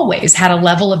always had a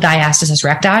level of diastasis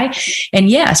recti. And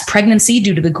yes, pregnancy,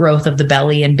 due to the growth of the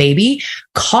belly and baby,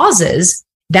 causes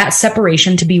that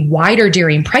separation to be wider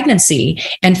during pregnancy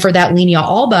and for that linea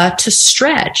alba to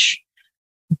stretch.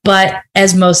 But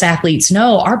as most athletes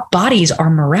know, our bodies are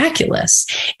miraculous,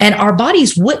 and our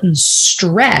bodies wouldn't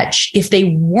stretch if they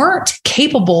weren't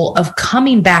capable of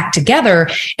coming back together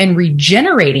and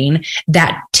regenerating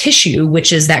that tissue,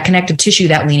 which is that connective tissue,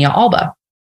 that linea alba.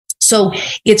 So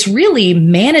it's really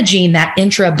managing that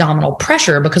intra-abdominal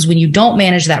pressure, because when you don't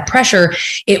manage that pressure,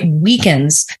 it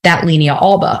weakens that linea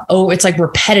alba. Oh, it's like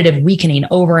repetitive weakening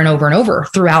over and over and over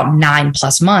throughout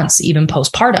 9+ months, even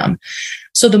postpartum.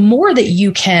 So the more that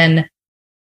you can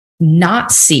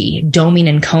not see doming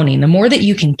and coning, the more that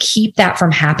you can keep that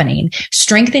from happening,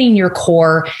 strengthening your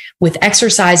core with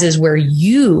exercises where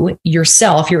you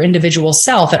yourself, your individual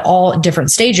self at all different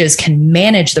stages can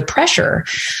manage the pressure,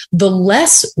 the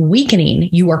less weakening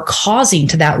you are causing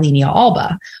to that linea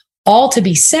alba. All to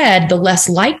be said, the less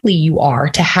likely you are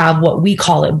to have what we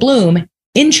call it bloom,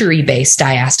 injury-based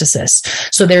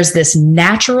diastasis. So there's this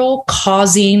natural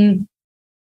causing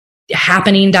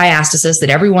happening diastasis that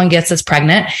everyone gets that's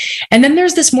pregnant. And then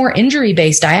there's this more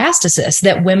injury-based diastasis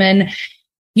that women,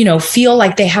 feel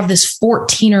like they have this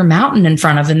 14er mountain in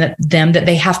front of them that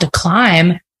they have to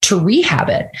climb to rehab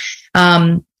it.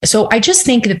 So I just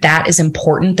think that is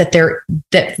important,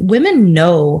 that women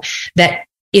know that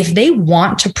if they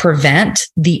want to prevent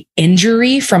the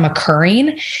injury from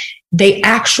occurring, they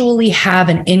actually have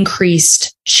an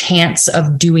increased chance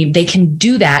of they can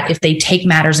do that if they take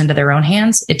matters into their own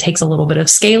hands. It takes a little bit of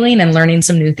scaling and learning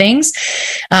some new things.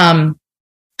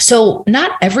 So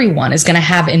not everyone is going to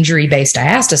have injury-based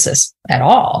diastasis at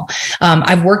all.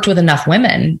 I've worked with enough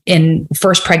women in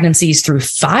first pregnancies through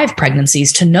 5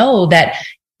 pregnancies to know that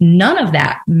none of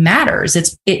that matters.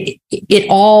 It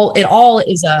all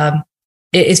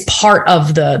is part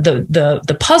of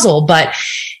the puzzle, but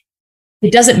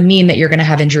it doesn't mean that you're going to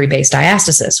have injury-based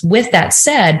diastasis. With that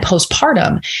said,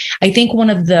 postpartum, I think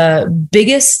one of the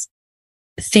biggest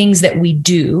things that we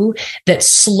do that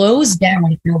slows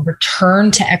down your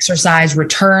return to exercise,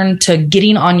 return to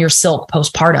getting on your silk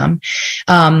postpartum,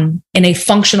 in a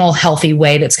functional, healthy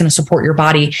way that's going to support your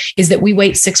body, is that we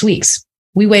wait 6 weeks.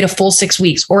 We wait a full 6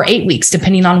 weeks or 8 weeks,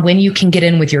 depending on when you can get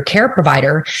in with your care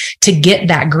provider to get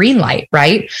that green light,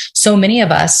 right? So many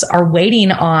of us are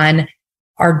waiting on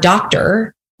our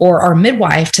doctor or our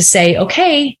midwife to say,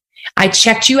 okay, I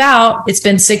checked you out. It's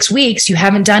been 6 weeks. You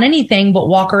haven't done anything but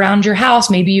walk around your house.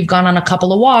 Maybe you've gone on a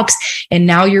couple of walks and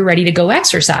now you're ready to go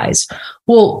exercise.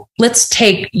 Well, let's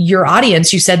take your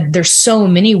audience. You said there's so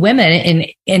many women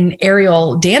in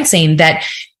aerial dancing that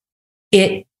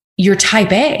you're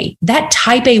type A. That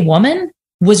type A woman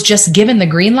was just given the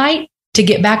green light to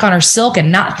get back on her silk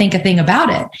and not think a thing about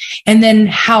it. And then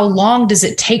how long does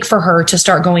it take for her to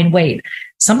start going, wait,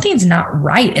 something's not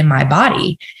right in my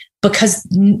body? Because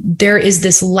there is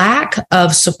this lack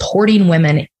of supporting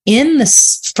women in the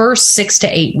first 6 to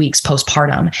 8 weeks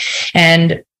postpartum.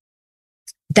 And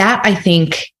that, I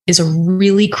think, is a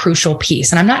really crucial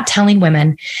piece. And I'm not telling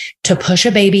women to push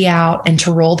a baby out and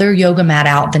to roll their yoga mat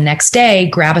out the next day,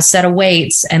 grab a set of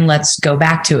weights, and let's go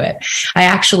back to it. I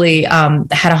actually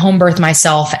had a home birth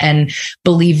myself and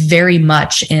believe very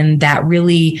much in that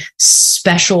really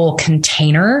special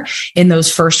container in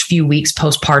those first few weeks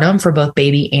postpartum for both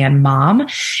baby and mom.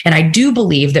 And I do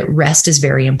believe that rest is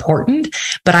very important,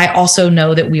 but I also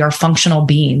know that we are functional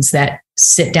beings that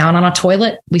sit down on a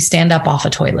toilet, we stand up off a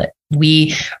toilet.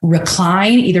 We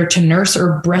recline either to nurse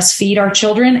or breastfeed our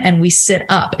children, and we sit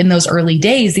up. In those early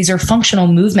days, these are functional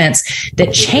movements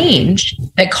that change,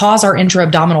 that cause our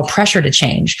intra-abdominal pressure to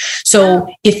change. So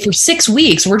if for 6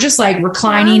 weeks, we're just like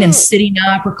reclining and sitting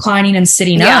up, reclining and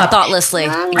sitting up. Thoughtlessly.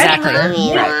 Exactly.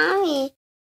 Right.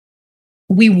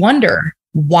 We wonder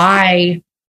why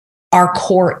our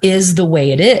core is the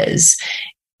way it is.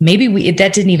 Maybe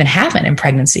that didn't even happen in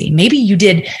pregnancy. Maybe you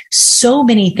did so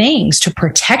many things to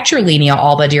protect your linea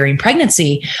alba during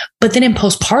pregnancy, but then in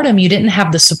postpartum, you didn't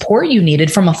have the support you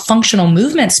needed from a functional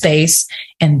movement space.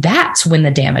 And that's when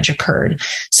the damage occurred.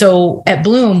 So at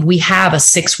Bloom, we have a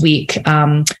 6-week,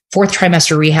 fourth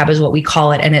trimester rehab is what we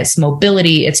call it. And it's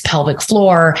mobility, it's pelvic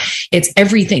floor, it's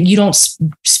everything. You don't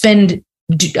spend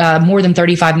more than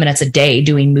 35 minutes a day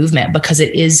doing movement because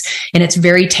it is, and it's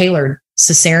very tailored.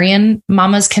 Cesarean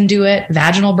mamas can do it.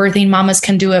 Vaginal birthing mamas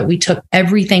can do it. We took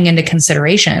everything into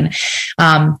consideration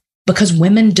because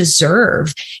women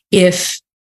deserve, if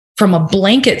from a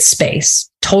blanket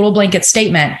space, total blanket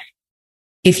statement,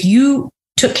 if you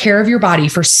took care of your body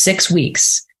for 6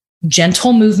 weeks,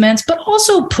 gentle movements, but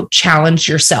also challenge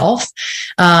yourself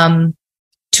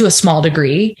to a small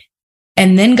degree,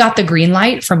 and then got the green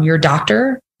light from your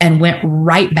doctor and went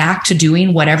right back to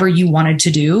doing whatever you wanted to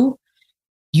do.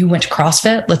 You went to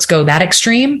CrossFit, let's go that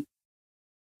extreme.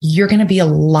 You're going to be a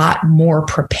lot more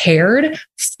prepared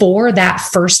for that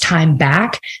first time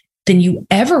back than you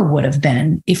ever would have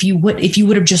been if you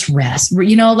would have just rest.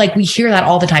 You know, like we hear that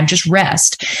all the time, just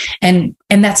rest. And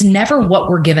that's never what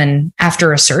we're given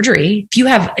after a surgery.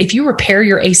 If you repair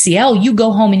your ACL, you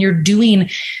go home and you're doing,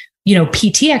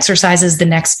 PT exercises the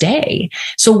next day.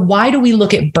 So why do we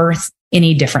look at birth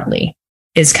any differently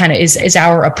is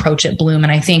our approach at Bloom.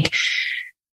 And I think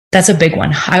that's a big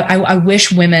one. I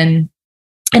wish women,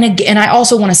 and I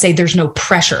also want to say there's no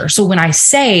pressure. So when I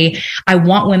say I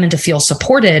want women to feel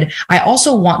supported, I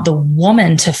also want the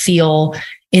woman to feel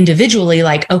individually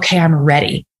like, okay, I'm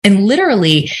ready. And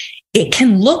literally, it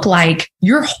can look like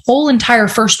your whole entire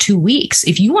first 2 weeks.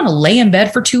 If you want to lay in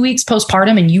bed for 2 weeks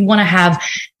postpartum and you want to have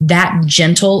that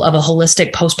gentle of a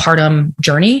holistic postpartum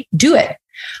journey, do it.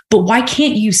 But why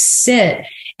can't you sit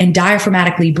and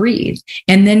diaphragmatically breathe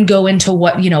and then go into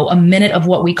a minute of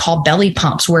what we call belly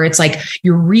pumps, where it's like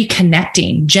you're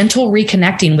gentle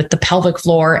reconnecting with the pelvic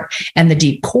floor and the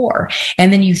deep core.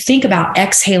 And then you think about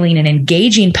exhaling and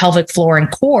engaging pelvic floor and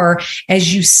core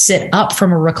as you sit up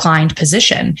from a reclined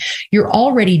position. You're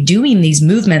already doing these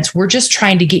movements. We're just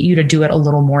trying to get you to do it a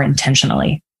little more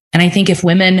intentionally. And I think if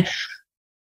women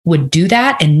would do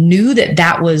that and knew that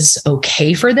that was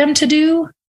okay for them to do,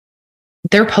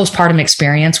 their postpartum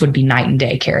experience would be night and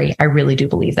day, Carrie. I really do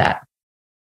believe that.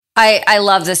 I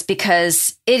love this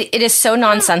because it is so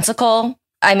nonsensical.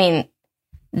 I mean,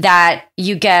 that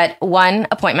you get one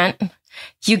appointment,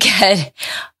 you get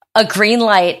a green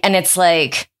light, and it's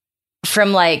like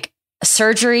from like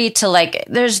surgery to like,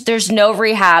 there's no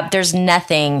rehab. There's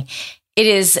nothing. It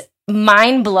is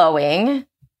mind blowing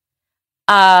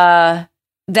that,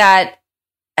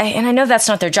 and I know that's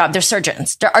not their job. They're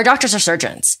surgeons. Our doctors are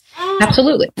surgeons.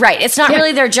 Absolutely. Right. It's not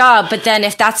really their job, but then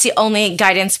if that's the only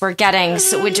guidance we're getting,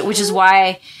 so, which is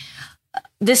why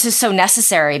this is so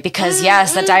necessary, because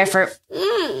yes, the diaphragm,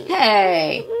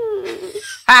 hey,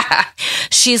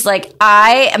 she's like,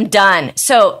 I am done.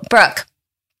 So Brooke,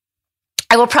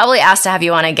 I will probably ask to have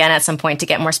you on again at some point to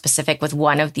get more specific with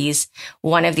one of these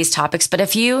topics. But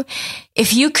if you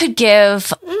could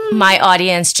give my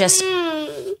audience just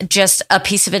a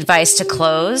piece of advice to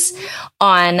close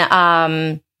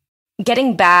on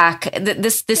getting back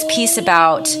this piece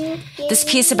about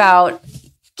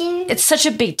it's such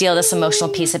a big deal, this emotional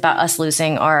piece about us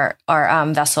losing our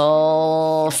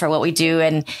vessel for what we do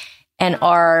and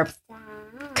our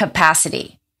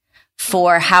capacity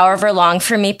for however long.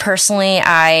 For me personally,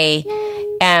 I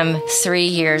am 3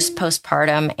 years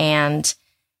postpartum, and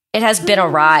it has been a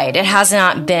ride. It has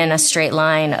not been a straight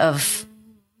line of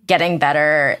getting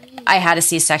better. I had a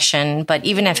C-section, but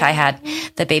even if I had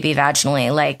the baby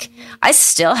vaginally, like I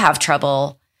still have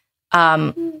trouble.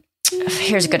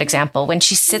 Here's a good example. When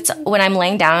I'm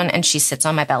laying down and she sits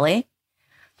on my belly,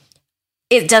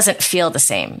 it doesn't feel the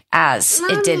same as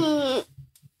it did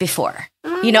before.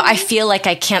 I feel like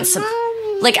I can't,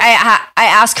 I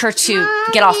ask her to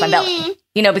get off my belly,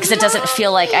 because it doesn't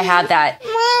feel like I had that.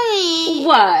 Mommy,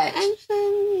 what?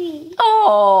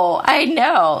 Oh, I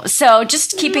know. So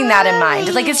just keeping that in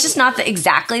mind, like, it's just not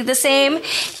exactly the same.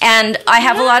 And I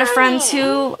have a lot of friends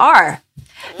who are,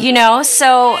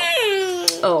 so,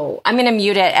 I'm going to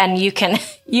mute it, and you can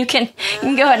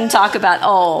go ahead and talk about,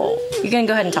 you can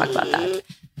go ahead and talk about that.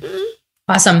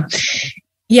 Awesome.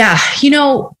 Yeah.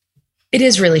 It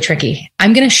is really tricky.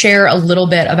 I'm going to share a little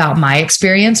bit about my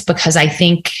experience because I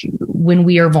think when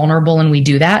we are vulnerable and we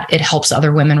do that, it helps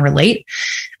other women relate.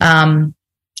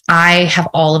 I have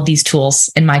all of these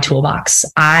tools in my toolbox.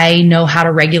 I know how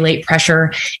to regulate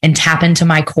pressure and tap into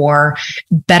my core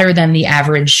better than the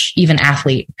average, even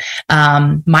athlete.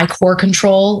 My core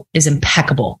control is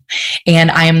impeccable.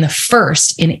 And I am the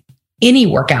first in any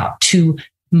workout to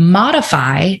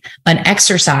modify an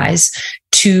exercise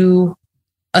to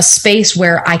a space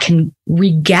where I can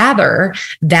regather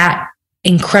that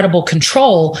incredible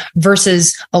control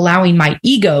versus allowing my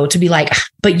ego to be like,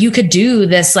 but you could do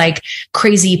this like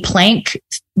crazy plank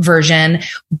version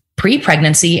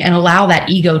pre-pregnancy and allow that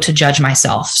ego to judge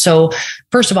myself. So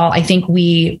first of all, I think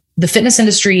the fitness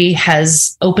industry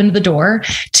has opened the door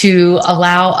to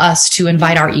allow us to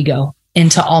invite our ego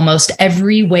into almost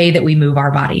every way that we move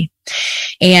our body.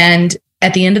 And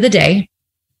at the end of the day,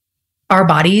 our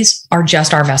bodies are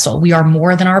just our vessel. We are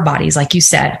more than our bodies. Like you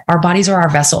said, our bodies are our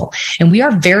vessel and we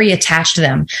are very attached to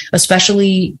them,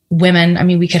 especially women. I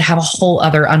mean, we could have a whole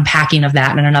other unpacking of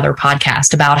that in another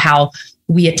podcast about how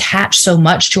we attach so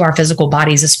much to our physical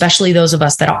bodies, especially those of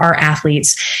us that are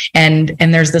athletes. And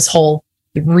there's this whole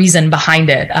reason behind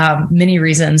it, many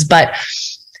reasons. But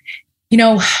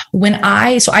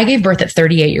I gave birth at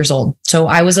 38 years old. So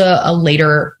I was a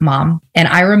later mom. And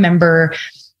I remember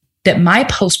that my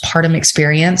postpartum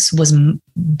experience was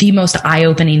the most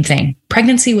eye-opening thing.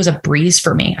 Pregnancy was a breeze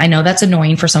for me. I know that's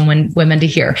annoying for women to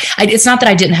hear. It's not that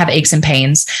I didn't have aches and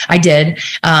pains. I did.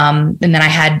 And then I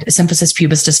had symphysis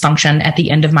pubis dysfunction at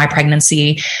the end of my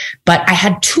pregnancy, but I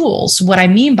had tools. What I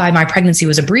mean by my pregnancy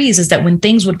was a breeze is that when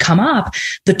things would come up,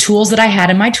 the tools that I had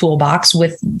in my toolbox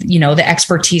with, the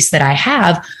expertise that I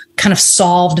have kind of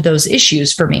solved those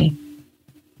issues for me.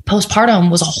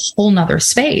 Postpartum was a whole nother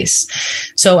space.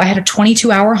 So I had a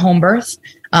 22-hour home birth.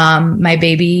 My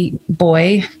baby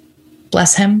boy,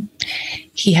 bless him,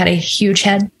 he had a huge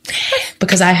head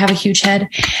because I have a huge head.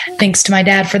 Thanks to my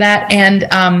dad for that. And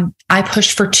I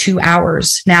pushed for 2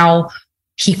 hours. Now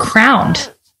he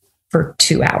crowned for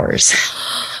 2 hours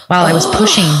while I was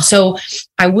pushing. So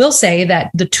I will say that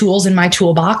the tools in my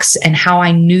toolbox and how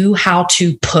I knew how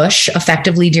to push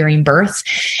effectively during birth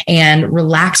and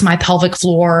relax my pelvic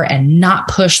floor and not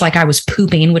push like I was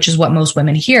pooping, which is what most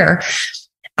women hear.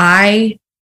 I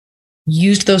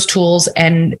used those tools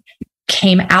and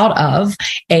came out of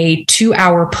a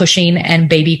 2-hour pushing and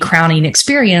baby crowning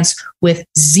experience with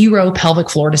 0 pelvic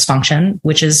floor dysfunction,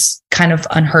 which is kind of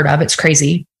unheard of. It's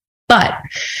crazy. But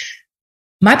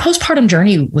my postpartum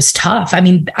journey was tough. I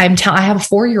mean, I have a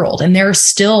 4-year-old and they're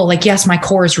still like, yes, my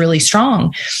core is really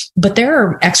strong, but there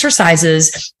are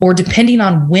exercises, or depending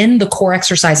on when the core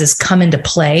exercises come into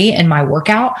play in my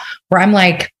workout, where I'm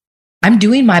like, I'm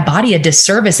doing my body a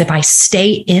disservice if I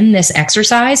stay in this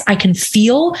exercise. I can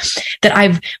feel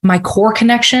that my core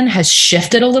connection has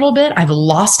shifted a little bit. I've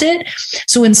lost it.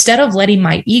 So instead of letting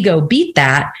my ego beat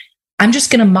that, I'm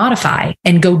just going to modify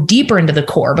and go deeper into the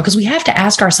core, because we have to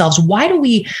ask ourselves, why do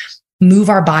we move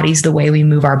our bodies the way we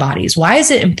move our bodies? Why is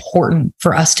it important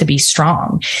for us to be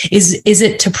strong? Is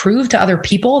it to prove to other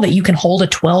people that you can hold a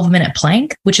 12-minute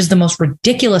plank, which is the most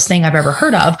ridiculous thing I've ever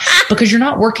heard of, because you're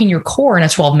not working your core in a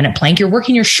 12-minute plank, you're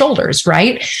working your shoulders,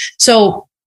 right? So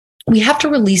we have to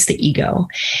release the ego.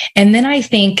 And then I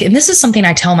think, and this is something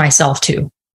I tell myself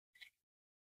too,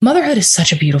 motherhood is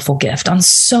such a beautiful gift on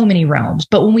so many realms.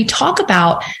 But when we talk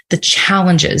about the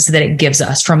challenges that it gives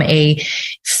us from a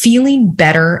feeling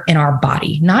better in our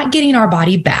body, not getting our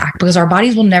body back, because our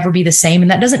bodies will never be the same. And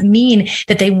that doesn't mean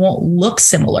that they won't look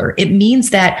similar. It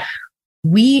means that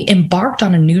we embarked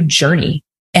on a new journey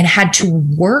and had to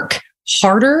work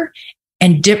harder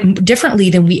and differently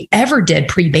than we ever did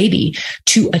pre-baby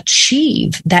to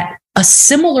achieve a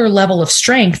similar level of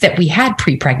strength that we had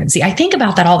pre-pregnancy. I think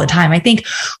about that all the time. I think,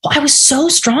 well, I was so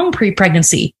strong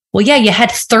pre-pregnancy. Well, yeah, you had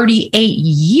 38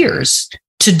 years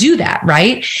to do that,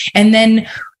 right? And then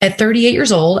at 38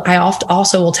 years old, I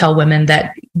also will tell women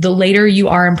that the later you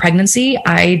are in pregnancy,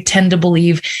 I tend to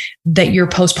believe that your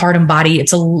postpartum body,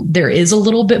 there is a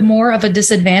little bit more of a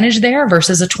disadvantage there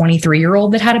versus a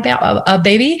 23-year-old that had a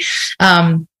baby.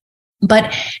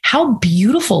 But how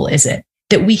beautiful is it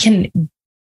that we can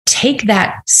take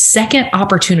that second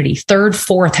opportunity, third,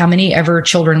 fourth, how many ever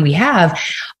children we have,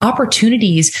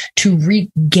 opportunities to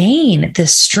regain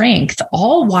this strength,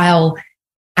 all while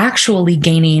actually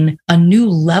gaining a new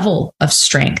level of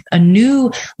strength, a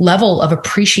new level of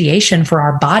appreciation for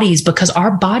our bodies, because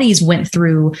our bodies went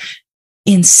through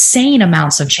insane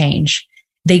amounts of change.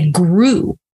 They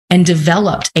grew and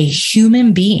developed a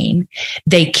human being.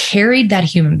 They carried that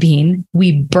human being.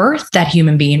 We birthed that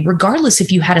human being, regardless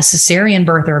if you had a cesarean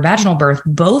birth or a vaginal birth,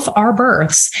 both are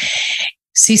births.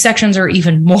 C-sections are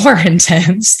even more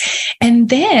intense. And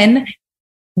then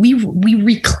we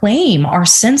reclaim our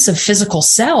sense of physical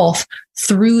self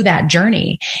through that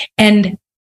journey. And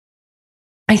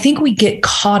I think we get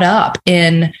caught up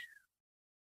in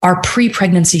our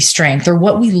pre-pregnancy strength, or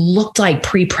what we looked like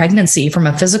pre-pregnancy from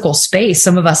a physical space,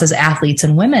 some of us as athletes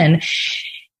and women.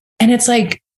 And it's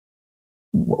like,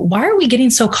 why are we getting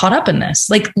so caught up in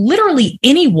this? Like, literally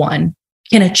anyone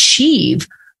can achieve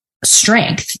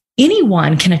strength.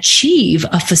 Anyone can achieve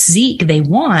a physique they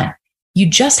want. You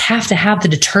just have to have the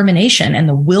determination and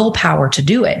the willpower to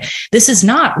do it. This is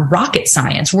not rocket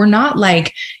science. We're not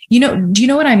like, do you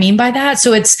know what I mean by that?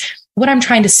 So what I'm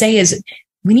trying to say is,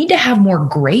 we need to have more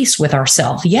grace with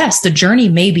ourselves. Yes, the journey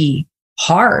may be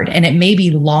hard and it may be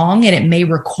long and it may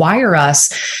require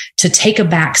us to take a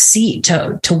back seat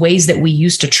to ways that we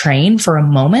used to train for a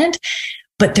moment.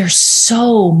 But there's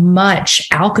so much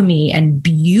alchemy and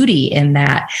beauty in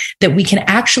that we can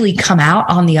actually come out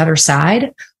on the other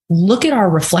side, look at our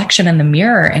reflection in the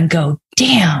mirror and go,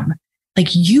 damn,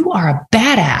 like, you are a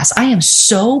badass. I am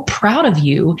so proud of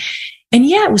you. And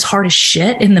yeah, it was hard as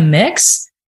shit in the mix,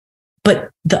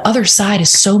 but the other side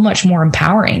is so much more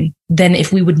empowering than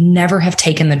if we would never have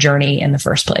taken the journey in the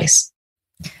first place.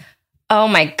 Oh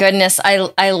my goodness.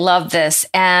 I love this.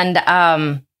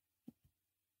 And,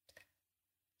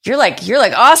 you're like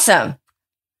awesome.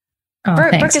 Oh,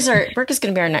 Brooke is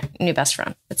going to be our new best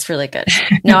friend. It's really good.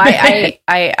 No,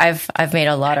 I've made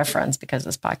a lot of friends because of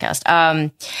this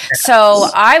podcast. So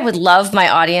I would love my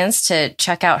audience to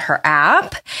check out her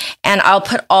app, and I'll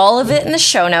put all of it in the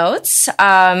show notes.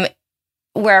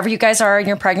 Wherever you guys are in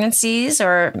your pregnancies,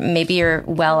 or maybe you're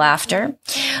well after.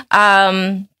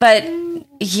 But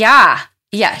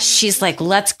yeah, she's like,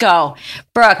 let's go.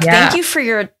 Brooke, thank you for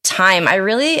your time. I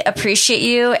really appreciate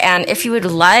you. And if you would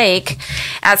like,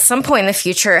 at some point in the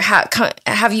future,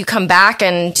 have you come back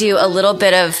and do a little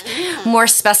bit of more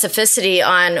specificity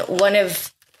on one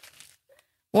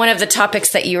of the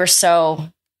topics that you are so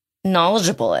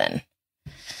knowledgeable in.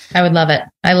 I would love it.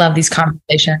 I love these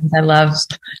conversations. I love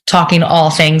talking all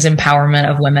things empowerment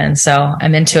of women. So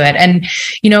I'm into it. And,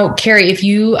 Carrie, if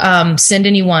you send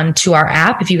anyone to our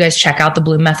app, if you guys check out the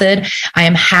Bloom Method, I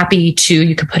am happy to,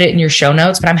 you could put it in your show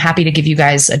notes, but I'm happy to give you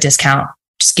guys a discount.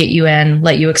 Just get you in,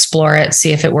 let you explore it,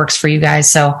 see if it works for you guys.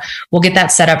 So we'll get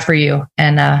that set up for you.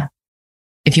 And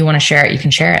if you want to share it, you can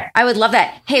share it. I would love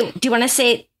that. Hey, do you want to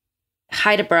say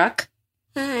hi to Brooke?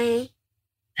 Hi.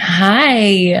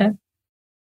 Hi.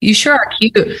 You sure are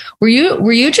cute. Were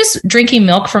you just drinking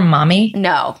milk from mommy?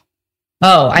 No.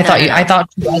 Oh, I thought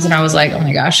she was, and I was like, oh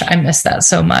my gosh, I miss that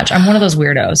so much. I'm one of those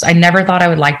weirdos. I never thought I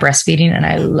would like breastfeeding, and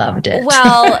I loved it.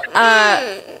 Well,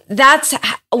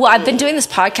 I've been doing this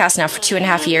podcast now for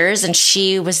 2.5 years, and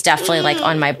she was definitely like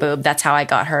on my boob. That's how I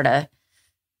got her to,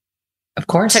 of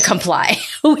course, to comply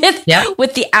with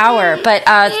the hour. But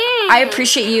I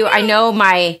appreciate you. I know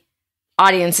my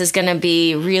audience is going to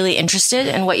be really interested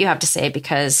in what you have to say,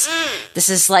 because this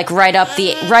is like right up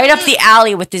the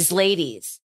alley with these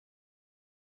ladies.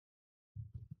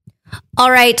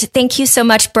 All right. Thank you so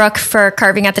much, Brooke, for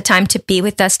carving out the time to be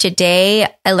with us today.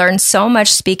 I learned so much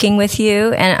speaking with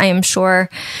you, and I am sure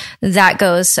that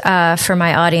goes for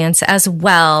my audience as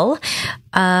well.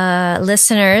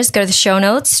 Listeners, go to the show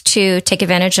notes to take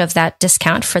advantage of that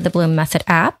discount for the Bloom Method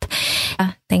app.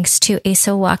 Thanks to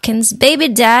Asa Watkins, baby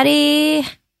daddy,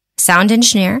 sound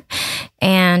engineer.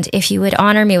 And if you would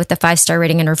honor me with a 5-star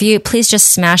rating and review, please just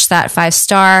smash that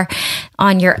 5-star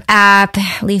on your app.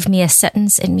 Leave me a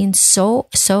sentence. It means so,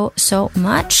 so, so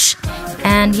much.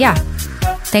 And yeah,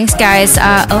 thanks guys.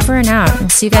 Over and out. We'll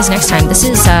see you guys next time. This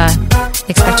is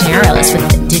Expecting Aerialist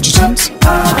with the Digitent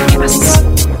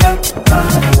Podcast.